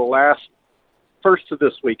first of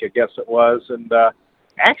this week, I guess it was. And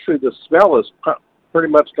actually, the smell has pretty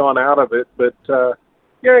much gone out of it. But,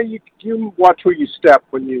 yeah, you watch where you step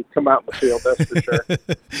when you come out in the field, that's for sure.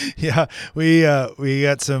 Yeah, we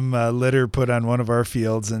got some litter put on one of our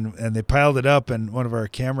fields, and they piled it up, and one of our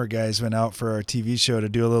camera guys went out for our TV show to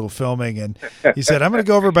do a little filming, and he said, I'm going to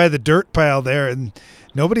go over by the dirt pile there, and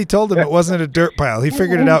nobody told him it wasn't a dirt pile. He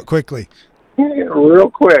figured it out quickly.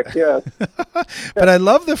 Real quick, yeah. But I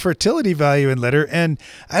love the fertility value in litter, and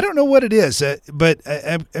I don't know what it is, but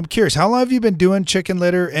I'm curious. How long have you been doing chicken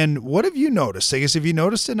litter, and what have you noticed? I guess, have you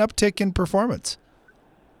noticed an uptick in performance?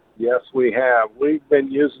 Yes, we have. We've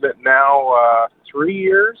been using it now 3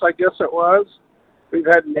 years, I guess it was. We've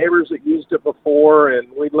had neighbors that used it before, and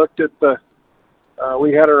we looked at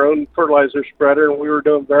we had our own fertilizer spreader, and we were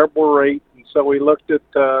doing variable rate, and so we looked at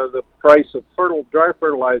the price of dry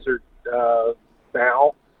fertilizer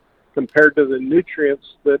now compared to the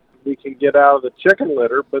nutrients that we can get out of the chicken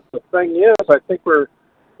litter. But the thing is, I think we're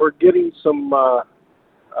getting some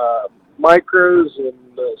micros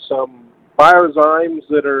and some biozymes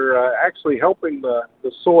that are actually helping the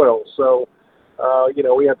soil. So,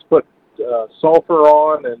 we have to put sulfur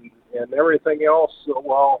on and everything else,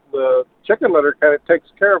 while the chicken litter kind of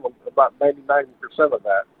takes care of about 99% of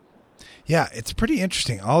that. Yeah, it's pretty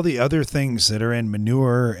interesting. All the other things that are in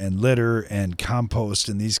manure and litter and compost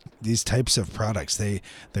and these types of products,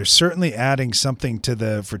 they're certainly adding something to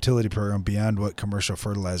the fertility program beyond what commercial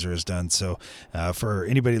fertilizer has done. So for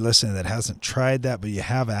anybody listening that hasn't tried that, but you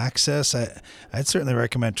have access, I'd certainly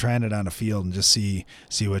recommend trying it on a field and just see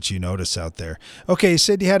what you notice out there. Okay, you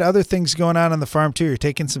said you had other things going on the farm too. You're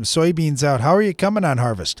taking some soybeans out. How are you coming on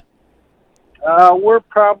harvest? We're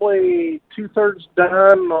probably 2/3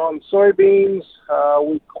 done on soybeans.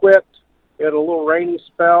 We quit. We had a little rainy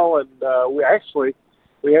spell, and we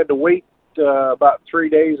had to wait about 3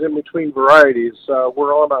 days in between varieties.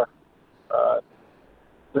 We're on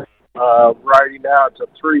a variety now. It's a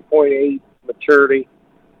 3.8 maturity,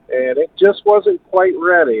 and it just wasn't quite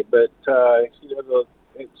ready. But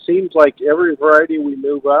it seems like every variety we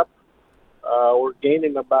move up, we're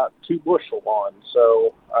gaining about 2 bushel on.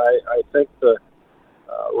 So I think the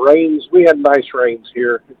rains, we had nice rains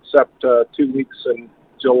here, except 2 weeks in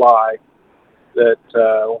July,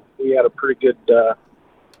 that we had a pretty good,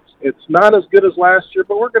 it's not as good as last year,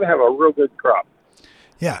 but we're going to have a real good crop.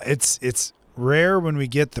 Yeah, it's rare when we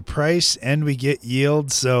get the price and we get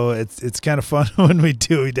yield, so it's kind of fun when we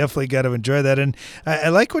do. We definitely got to enjoy that. And I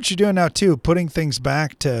like what you're doing now too, putting things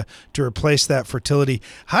back to replace that fertility.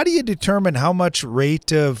 How do you determine how much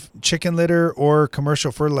rate of chicken litter or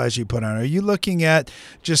commercial fertilizer you put on? Are you looking at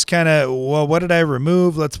just kind of, well, what did I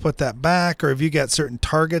remove? Let's put that back. Or have you got certain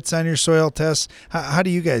targets on your soil tests? How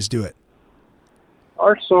do you guys do it?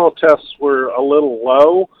 Our soil tests were a little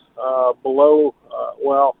low, below,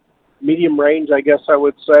 medium range, I guess I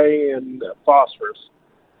would say, in phosphorus.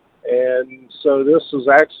 And so this is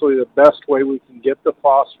actually the best way we can get the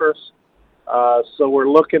phosphorus. So we're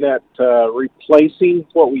looking at replacing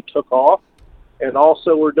what we took off, and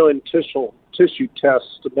also we're doing tissue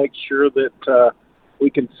tests to make sure that we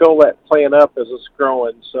can fill that plant up as it's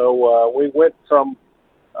growing. So we went from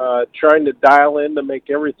trying to dial in to make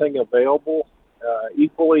everything available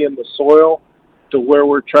equally in the soil to where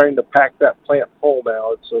we're trying to pack that plant full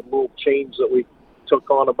now. It's a little change that we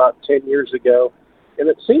took on about 10 years ago, and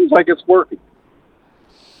it seems like it's working.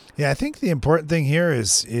 Yeah, I think the important thing here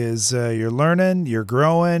is you're learning, you're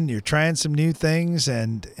growing, you're trying some new things,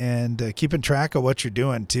 and keeping track of what you're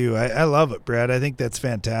doing too. I love it, Brad. I think that's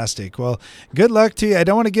fantastic. Well, good luck to you. I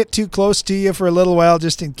don't want to get too close to you for a little while,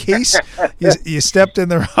 just in case you stepped in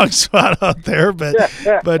the wrong spot out there.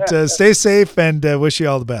 But stay safe, and wish you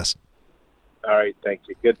all the best. All right, thank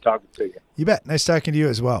you. Good talking to you. You bet. Nice talking to you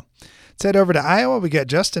as well. Let's head over to Iowa. We got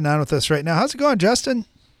Justin on with us right now. How's it going, Justin?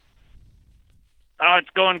 Oh,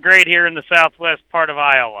 it's going great here in the southwest part of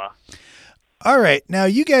Iowa. All right. Now,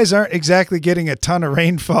 you guys aren't exactly getting a ton of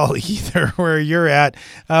rainfall either where you're at.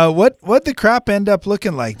 What'd the crop end up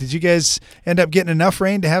looking like? Did you guys end up getting enough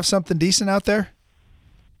rain to have something decent out there?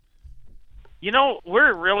 You know,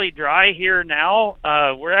 we're really dry here now.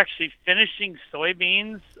 We're actually finishing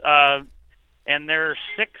soybeans, and there's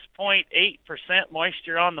 6.8%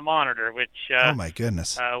 moisture on the monitor, which oh my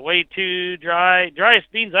goodness, way too dry.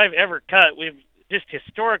 Driest beans I've ever cut. We've just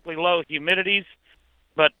historically low humidities,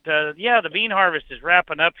 but the bean harvest is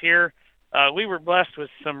wrapping up here. We were blessed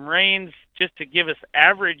with some rains just to give us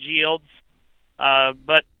average yields,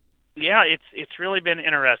 but yeah, it's really been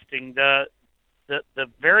interesting. The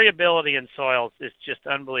variability in soils is just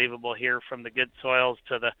unbelievable here, from the good soils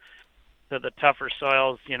to the tougher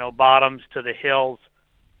soils, bottoms to the hills.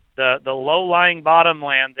 The low-lying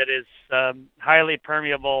bottomland that is highly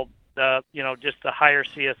permeable, just the higher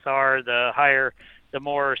CSR, the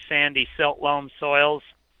more sandy silt loam soils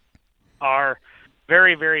are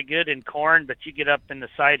very, very good in corn, but you get up in the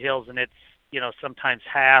side hills and it's, sometimes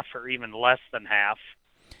half or even less than half.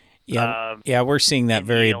 Yeah, we're seeing that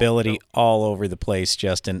variability all over the place,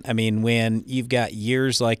 Justin. I mean, when you've got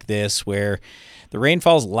years like this where the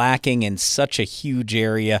rainfall's lacking in such a huge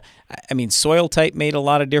area, I mean, soil type made a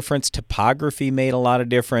lot of difference. Topography made a lot of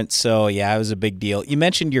difference. So, yeah, it was a big deal. You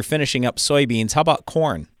mentioned you're finishing up soybeans. How about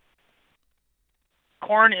corn?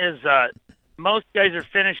 Corn is, most guys are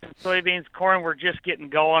finishing soybeans. Corn, we're just getting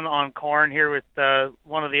going on corn here with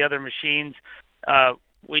one of the other machines.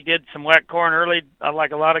 We did some wet corn early,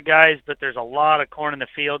 like a lot of guys, but there's a lot of corn in the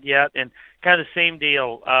field yet, and kind of the same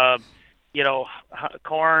deal.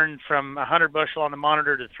 Corn from 100 bushel on the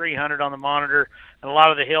monitor to 300 on the monitor, and a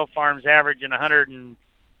lot of the hill farms averaging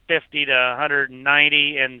 150 to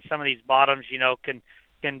 190, and some of these bottoms,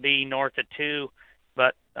 can be north of 2,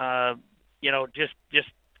 but just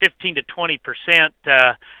 15 to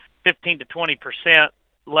 20%, 15 to 20%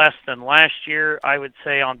 less than last year, I would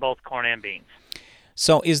say, on both corn and beans.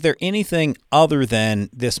 So is there anything other than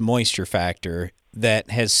this moisture factor that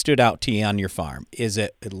has stood out to you on your farm? Is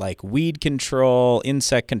it like weed control,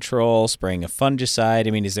 insect control, spraying a fungicide?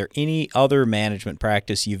 I mean, is there any other management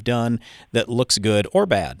practice you've done that looks good or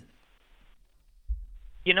bad?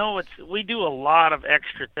 We do a lot of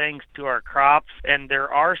extra things to our crops, and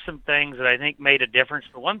there are some things that I think made a difference.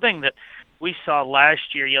 But one thing that we saw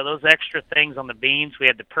last year, those extra things on the beans, we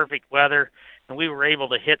had the perfect weather, and we were able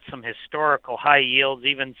to hit some historical high yields,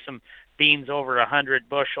 even some beans over 100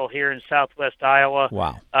 bushel here in southwest Iowa.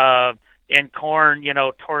 Wow. And corn,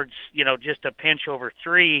 towards, just a pinch over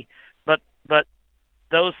 3. But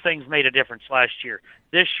those things made a difference last year.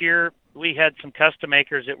 This year, we had some custom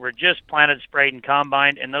acres that were just planted, sprayed, and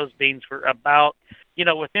combined, and those beans were about,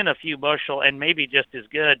 within a few bushel and maybe just as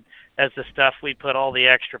good as the stuff we put all the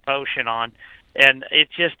extra potion on. And it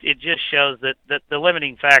just shows that the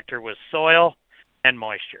limiting factor was soil and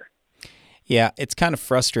moisture. Yeah, it's kind of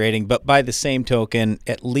frustrating, but by the same token,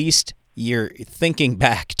 at least you're thinking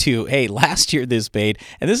back to, hey, last year this paid,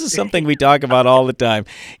 and this is something we talk about all the time.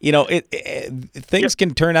 You know, things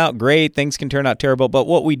can turn out great, things can turn out terrible, but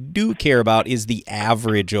what we do care about is the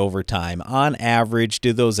average over time. On average,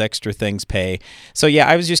 do those extra things pay? So yeah,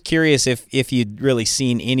 I was just curious if you'd really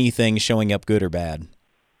seen anything showing up good or bad.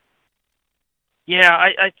 Yeah,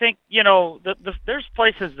 I think, you know, there's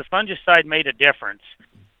places the fungicide made a difference.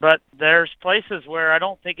 But there's places where I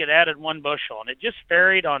don't think it added 1 bushel, and it just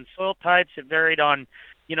varied on soil types. It varied on,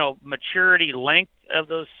 you know, maturity length of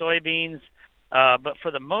those soybeans. But for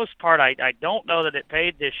the most part, I don't know that it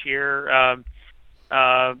paid this year.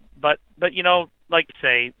 But you know, like you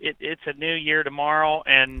say, it's a new year tomorrow,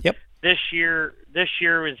 and this year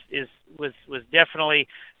was definitely.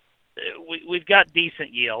 We've got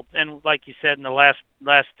decent yield, and like you said in the last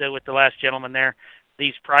with the last gentleman there.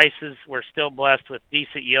 These prices, we're still blessed with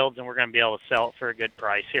decent yields, and we're going to be able to sell it for a good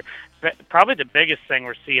price here. But probably the biggest thing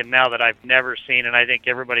we're seeing now that I've never seen, and I think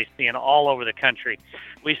everybody's seeing all over the country,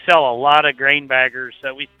 we sell a lot of grain baggers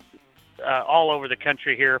all over the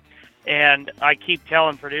country here, and I keep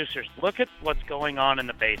telling producers, look at what's going on in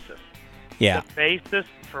the basis. Yeah. The basis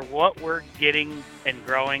for what we're getting and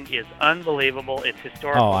growing is unbelievable. It's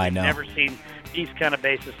historical. Oh, I know. We've never seen these kind of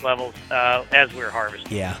basis levels as we're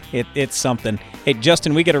harvesting. Yeah, it's something. Hey,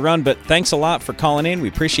 Justin, we got to run, but thanks a lot for calling in. We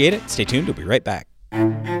appreciate it. Stay tuned. We'll be right back.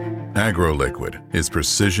 AgroLiquid is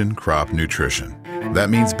precision crop nutrition. That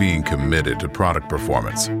means being committed to product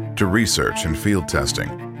performance, to research and field testing,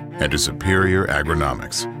 and to superior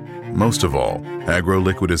agronomics. Most of all,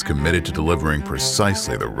 AgroLiquid is committed to delivering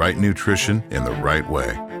precisely the right nutrition in the right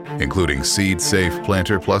way, including seed-safe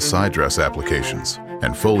planter plus side dress applications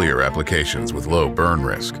and foliar applications with low burn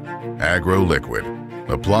risk. AgroLiquid.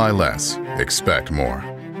 Apply less, expect more.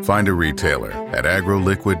 Find a retailer at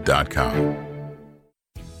agroliquid.com.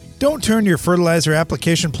 Don't turn your fertilizer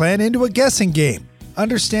application plan into a guessing game.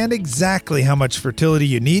 Understand exactly how much fertility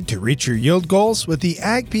you need to reach your yield goals with the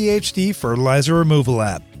Ag PhD Fertilizer Removal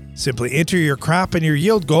app. Simply enter your crop and your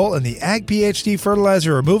yield goal, and the Ag PhD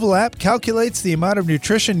Fertilizer Removal app calculates the amount of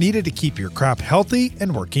nutrition needed to keep your crop healthy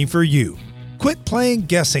and working for you. Quit playing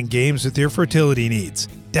guessing games with your fertility needs.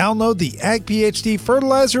 Download the Ag PhD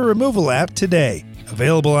Fertilizer Removal app today.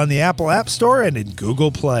 Available on the Apple App Store and in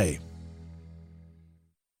Google Play.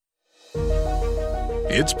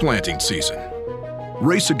 It's planting season.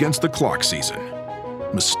 Race against the clock season.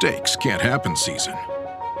 Mistakes can't happen season.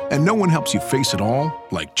 And no one helps you face it all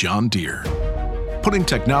like John Deere. Putting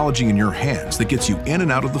technology in your hands that gets you in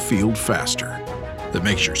and out of the field faster, that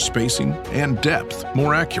makes your spacing and depth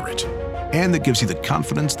more accurate, and that gives you the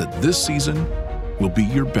confidence that this season will be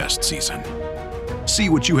your best season. See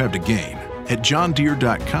what you have to gain at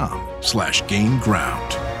johndeere.com/gain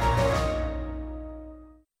ground.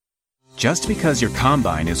 Just because your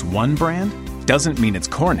combine is one brand doesn't mean its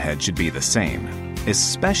corn head should be the same,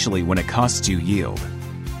 especially when it costs you yield.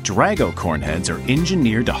 Drago corn heads are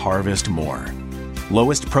engineered to harvest more.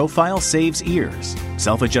 Lowest profile saves ears,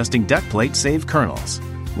 self-adjusting deck plates save kernels,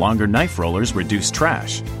 longer knife rollers reduce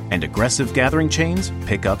trash, and aggressive gathering chains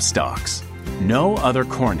pick up stalks. No other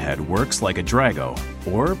corn head works like a Drago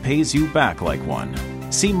or pays you back like one.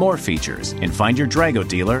 See more features and find your Drago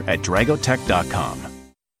dealer at dragotech.com.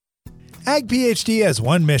 Ag PhD has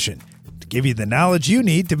one mission: to give you the knowledge you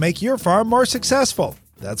need to make your farm more successful.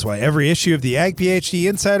 That's why every issue of the Ag PhD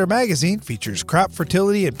Insider magazine features crop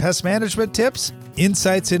fertility and pest management tips,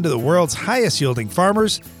 insights into the world's highest yielding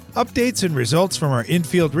farmers, updates and results from our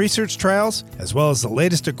in-field research trials, as well as the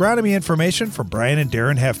latest agronomy information from Brian and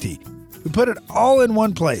Darren Hefty. We put it all in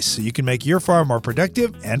one place so you can make your farm more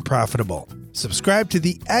productive and profitable. Subscribe to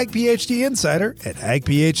the Ag PhD Insider at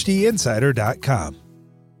agphdinsider.com.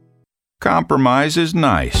 Compromise is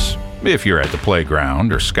nice if you're at the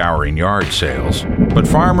playground or scouring yard sales. But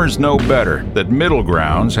farmers know better that middle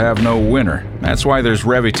grounds have no winner. That's why there's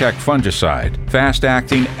Revitec fungicide,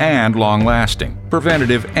 fast-acting and long-lasting,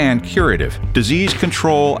 preventative and curative, disease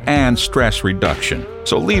control and stress reduction.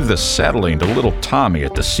 So leave the settling to little Tommy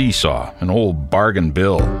at the seesaw, an old bargain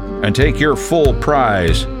bill, and take your full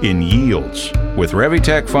prize in yields with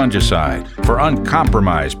Revitec fungicide for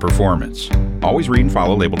uncompromised performance. Always read and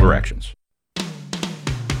follow label directions.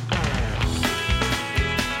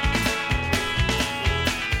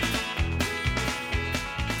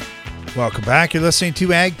 Welcome back. You're listening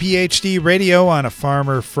to Ag PhD Radio on a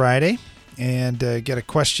Farmer Friday. And get a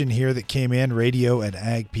question here that came in,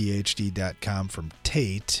 radio@agphd.com, from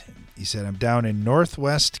Tate. He said, I'm down in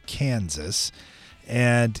northwest Kansas,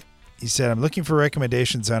 and he said, I'm looking for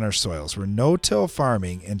recommendations on our soils. We're no-till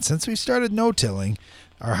farming, and since we started no-tilling,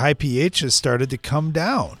 our high pH has started to come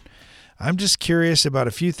down. I'm just curious about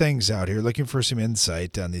a few things out here, looking for some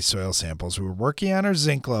insight on these soil samples. We're working on our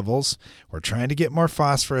zinc levels. We're trying to get more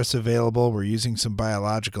phosphorus available. We're using some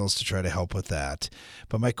biologicals to try to help with that.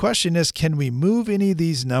 But my question is, can we move any of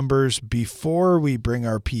these numbers before we bring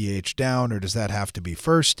our pH down, or does that have to be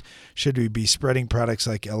first? Should we be spreading products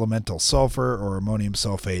like elemental sulfur or ammonium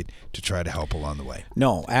sulfate to try to help along the way?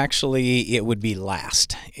 No, actually, it would be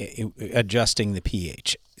last, adjusting the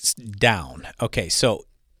pH. It's down. Okay, so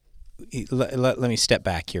let me step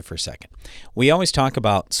back here for a second. We always talk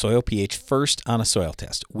about soil pH first on a soil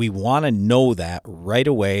test. We want to know that right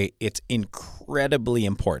away. It's incredibly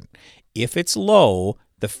important. If it's low,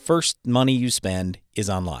 the first money you spend is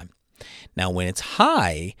on lime. Now, when it's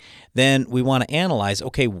high, then we want to analyze,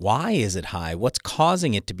 okay, why is it high? What's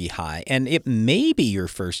causing it to be high? And it may be your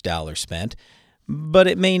first dollar spent, but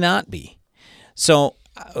it may not be. So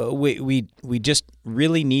we just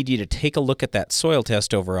really need you to take a look at that soil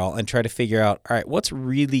test overall and try to figure out, all right, what's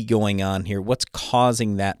really going on here? What's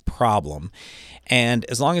causing that problem? And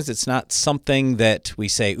as long as it's not something that we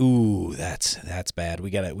say, ooh, that's bad,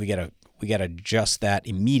 we gotta adjust that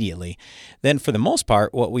immediately, then for the most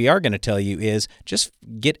part, what we are going to tell you is just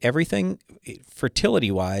get everything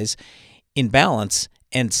fertility-wise in balance,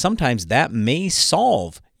 and sometimes that may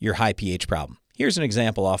solve your high pH problem. Here's an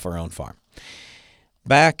example off our own farm.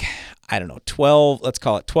 Back,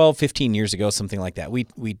 12, 15 years ago, something like that, we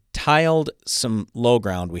tiled some low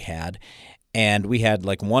ground we had, and we had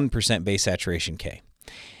like 1% base saturation K.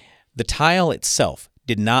 The tile itself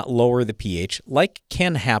did not lower the pH like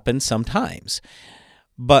can happen sometimes.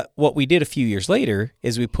 But what we did a few years later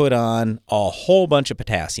is we put on a whole bunch of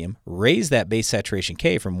potassium, raised that base saturation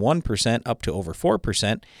K from 1% up to over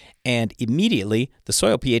 4%, and immediately the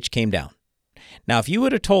soil pH came down. Now, if you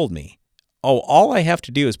would have told me, all I have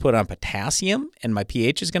to do is put on potassium and my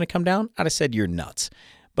pH is going to come down, I'd have said you're nuts.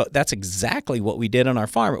 But that's exactly what we did on our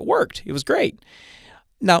farm. It worked. It was great.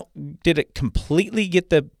 Now, did it completely get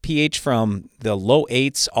the pH from the low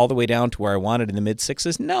 8s all the way down to where I wanted in the mid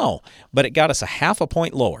 6s? No, but it got us a half a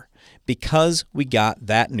point lower because we got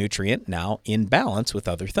that nutrient now in balance with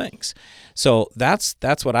other things. So that's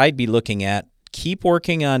what I'd be looking at. Keep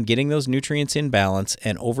working on getting those nutrients in balance,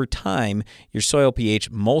 and over time, your soil pH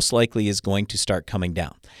most likely is going to start coming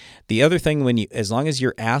down. The other thing, as long as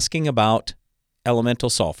you're asking about elemental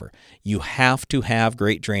sulfur, you have to have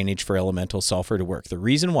great drainage for elemental sulfur to work. The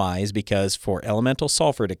reason why is because for elemental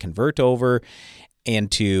sulfur to convert over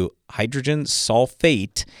into hydrogen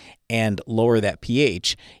sulfate and lower that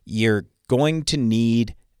pH, you're going to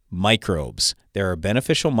need microbes. There are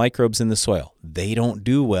beneficial microbes in the soil. They don't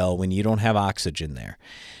do well when you don't have oxygen there.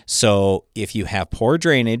 So if you have poor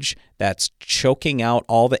drainage, that's choking out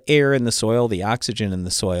all the air in the soil, the oxygen in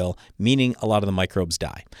the soil, meaning a lot of the microbes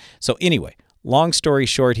die. So anyway, long story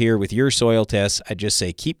short here with your soil tests, I just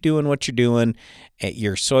say keep doing what you're doing.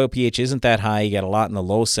 Your soil pH isn't that high. You got a lot in the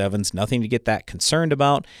low 7s, nothing to get that concerned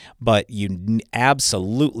about, but you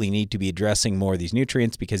absolutely need to be addressing more of these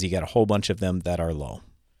nutrients because you got a whole bunch of them that are low.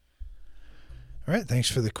 All right, thanks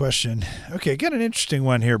for the question. Okay, got an interesting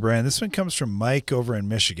one here, Brian. This one comes from Mike over in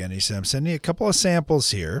Michigan. He said, I'm sending you a couple of samples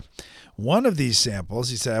here. One of these samples,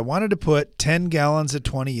 he said, I wanted to put 10 gallons of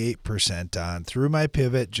 28% on through my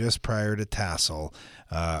pivot just prior to tassel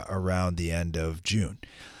around the end of June.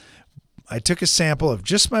 I took a sample of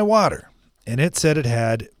just my water, and it said it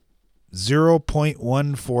had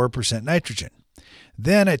 0.14% nitrogen.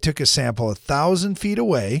 Then I took a sample 1,000 feet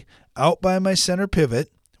away out by my center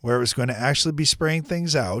pivot, where it was going to actually be spraying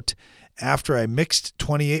things out after I mixed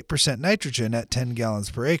 28% nitrogen at 10 gallons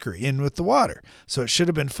per acre in with the water. So it should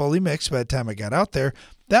have been fully mixed by the time I got out there.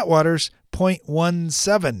 That water's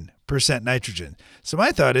 0.17% nitrogen. So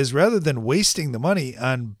my thought is, rather than wasting the money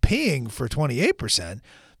on paying for 28%,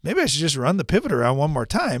 maybe I should just run the pivot around one more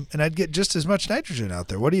time and I'd get just as much nitrogen out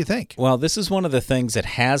there. What do you think? Well, this is one of the things that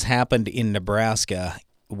has happened in Nebraska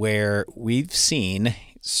where we've seen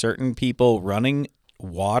certain people running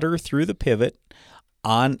water through the pivot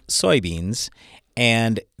on soybeans,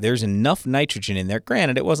 and there's enough nitrogen in there.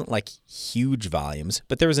 Granted, it wasn't like huge volumes,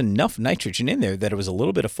 but there was enough nitrogen in there that it was a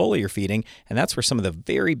little bit of foliar feeding, and that's where some of the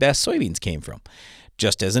very best soybeans came from,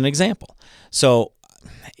 just as an example. So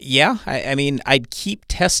yeah, I mean, I'd keep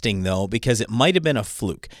testing, though, because it might have been a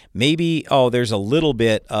fluke. Maybe, there's a little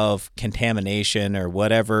bit of contamination or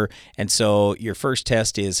whatever, and so your first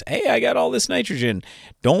test is, hey, I got all this nitrogen.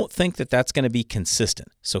 Don't think that that's going to be consistent.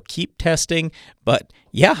 So keep testing, but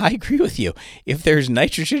yeah, I agree with you. If there's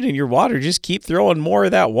nitrogen in your water, just keep throwing more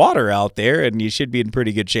of that water out there, and you should be in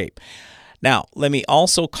pretty good shape. Now, let me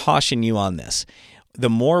also caution you on this. the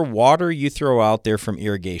more water you throw out there from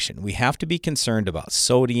irrigation, we have to be concerned about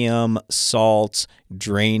sodium, salts,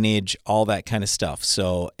 drainage, all that kind of stuff.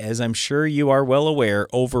 So as I'm sure you are well aware,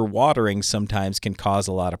 overwatering sometimes can cause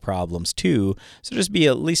a lot of problems too. So just be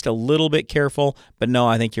at least a little bit careful. But no,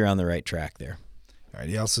 I think you're on the right track there. All right.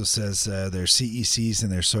 He also says their CECs in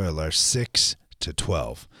their soil are 6 to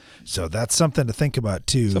 12. So that's something to think about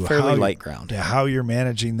too. So fairly light ground. How you're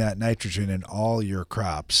managing that nitrogen in all your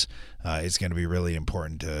crops is going to be really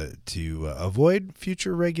important to avoid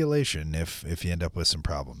future regulation if you end up with some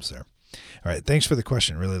problems there. All right. Thanks for the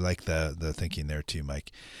question. Really like the thinking there too,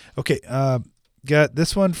 Mike. Okay. Got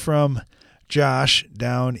this one from Josh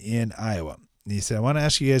down in Iowa. He said, I want to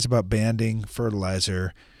ask you guys about banding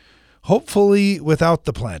fertilizer, hopefully without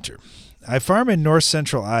the planter. I farm in north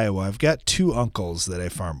central Iowa. I've got 2 uncles that I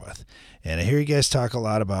farm with, and I hear you guys talk a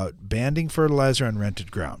lot about banding fertilizer on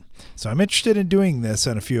rented ground. So I'm interested in doing this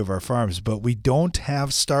on a few of our farms, but we don't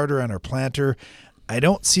have starter on our planter. I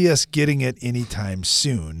don't see us getting it anytime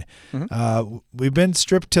soon. Mm-hmm. We've been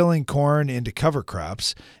strip tilling corn into cover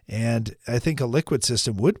crops, and I think a liquid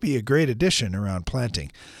system would be a great addition around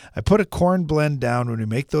planting. I put a corn blend down when we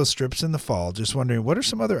make those strips in the fall. Just wondering, what are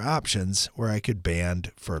some other options where I could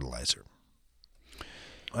band fertilizer?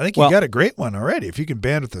 I think you got a great one already. If you can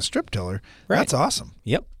band with a strip tiller, that's awesome.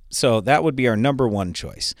 Yep. So that would be our number one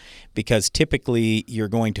choice, because typically you're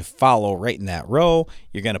going to follow right in that row.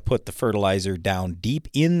 You're going to put the fertilizer down deep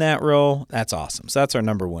in that row. That's awesome. So that's our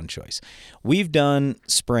number one choice. We've done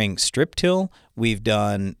spring strip till. We've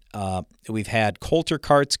done. We've had coulter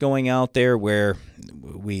carts going out there where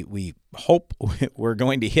we hope we're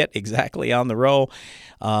going to hit exactly on the row.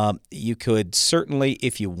 You could certainly,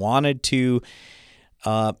 if you wanted to,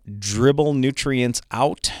 dribble nutrients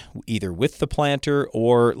out either with the planter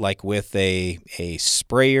or like with a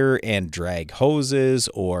sprayer and drag hoses,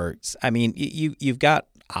 or you've got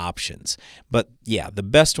options. But yeah, the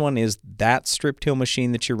best one is that strip till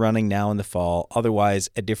machine that you're running now in the fall. Otherwise,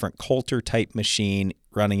 a different coulter type machine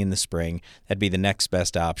running in the spring. That'd be the next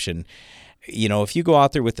best option. If you go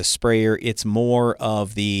out there with a sprayer, it's more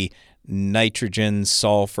of the nitrogen,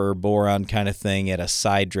 sulfur, boron kind of thing at a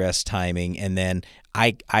side dress timing, and then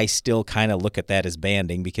I still kind of look at that as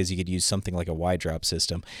banding, because you could use something like a Y-drop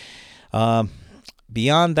system.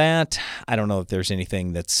 Beyond that, I don't know if there's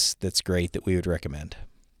anything that's great that we would recommend.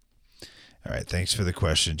 All right, thanks for the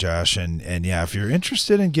question, Josh. And yeah, if you're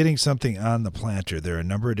interested in getting something on the planter, there are a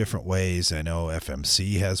number of different ways. I know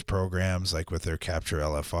FMC has programs like with their Capture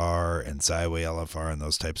LFR and Xyway LFR and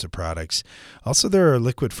those types of products. Also, there are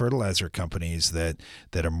liquid fertilizer companies that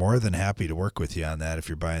are more than happy to work with you on that if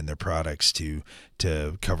you're buying their products to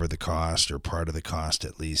cover the cost, or part of the cost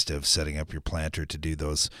at least, of setting up your planter to do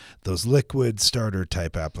those liquid starter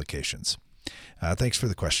type applications. Thanks for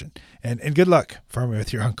the question. And good luck farming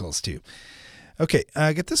with your uncles too. Okay,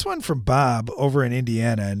 I get this one from Bob over in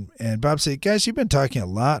Indiana. And Bob said, guys, you've been talking a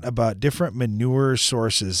lot about different manure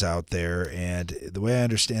sources out there. And the way I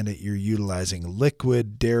understand it, you're utilizing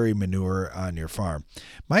liquid dairy manure on your farm.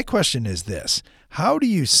 My question is this: how do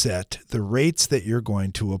you set the rates that you're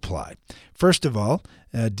going to apply? First of all,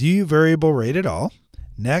 do you variable rate at all?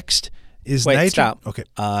 Next is Wait, stop. Okay.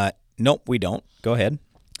 Nope, we don't. Go ahead.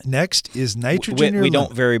 Next is nitrogen. We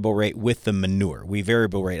don't variable rate with the manure. We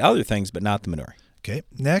variable rate other things, but not the manure. Okay.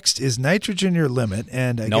 Next is nitrogen your limit,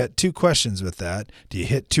 and I got 2 questions with that. Do you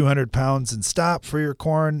hit 200 pounds and stop for your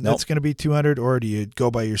corn? That's going to be 200, or do you go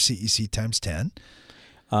by your CEC times 10?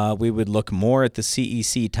 We would look more at the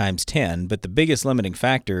CEC times 10, but the biggest limiting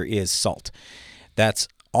factor is salt. That's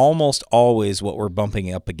almost always what we're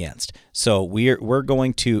bumping up against. So we're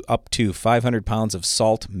going to up to 500 pounds of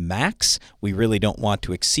salt max. We really don't want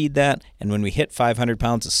to exceed that. And when we hit 500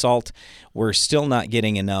 pounds of salt, we're still not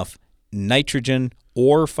getting enough nitrogen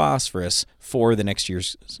or phosphorus for the next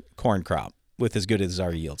year's corn crop with as good as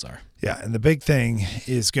our yields are. Yeah, and the big thing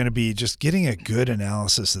is going to be just getting a good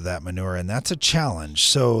analysis of that manure, and that's a challenge.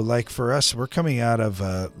 So, like for us, we're coming out of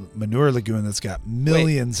a manure lagoon that's got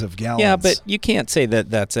millions of gallons. Yeah, but you can't say that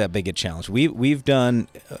that's that big a challenge. We've done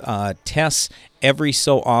tests every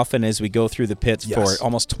so often as we go through the pits for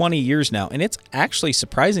almost 20 years now, and it's actually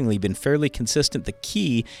surprisingly been fairly consistent. The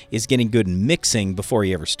key is getting good mixing before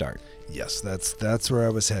you ever start. Yes, that's where I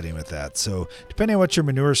was heading with that. So depending on what your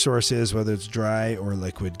manure source is, whether it's dry or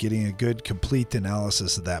liquid, getting a good complete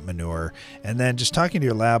analysis of that manure, and then just talking to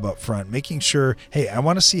your lab up front, making sure, hey, I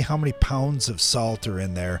want to see how many pounds of salt are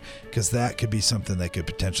in there, because that could be something that could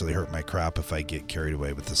potentially hurt my crop if I get carried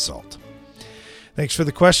away with the salt. Thanks for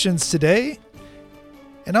the questions today,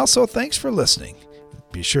 and also thanks for listening.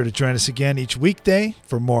 Be sure to join us again each weekday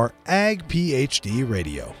for more Ag PhD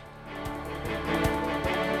Radio.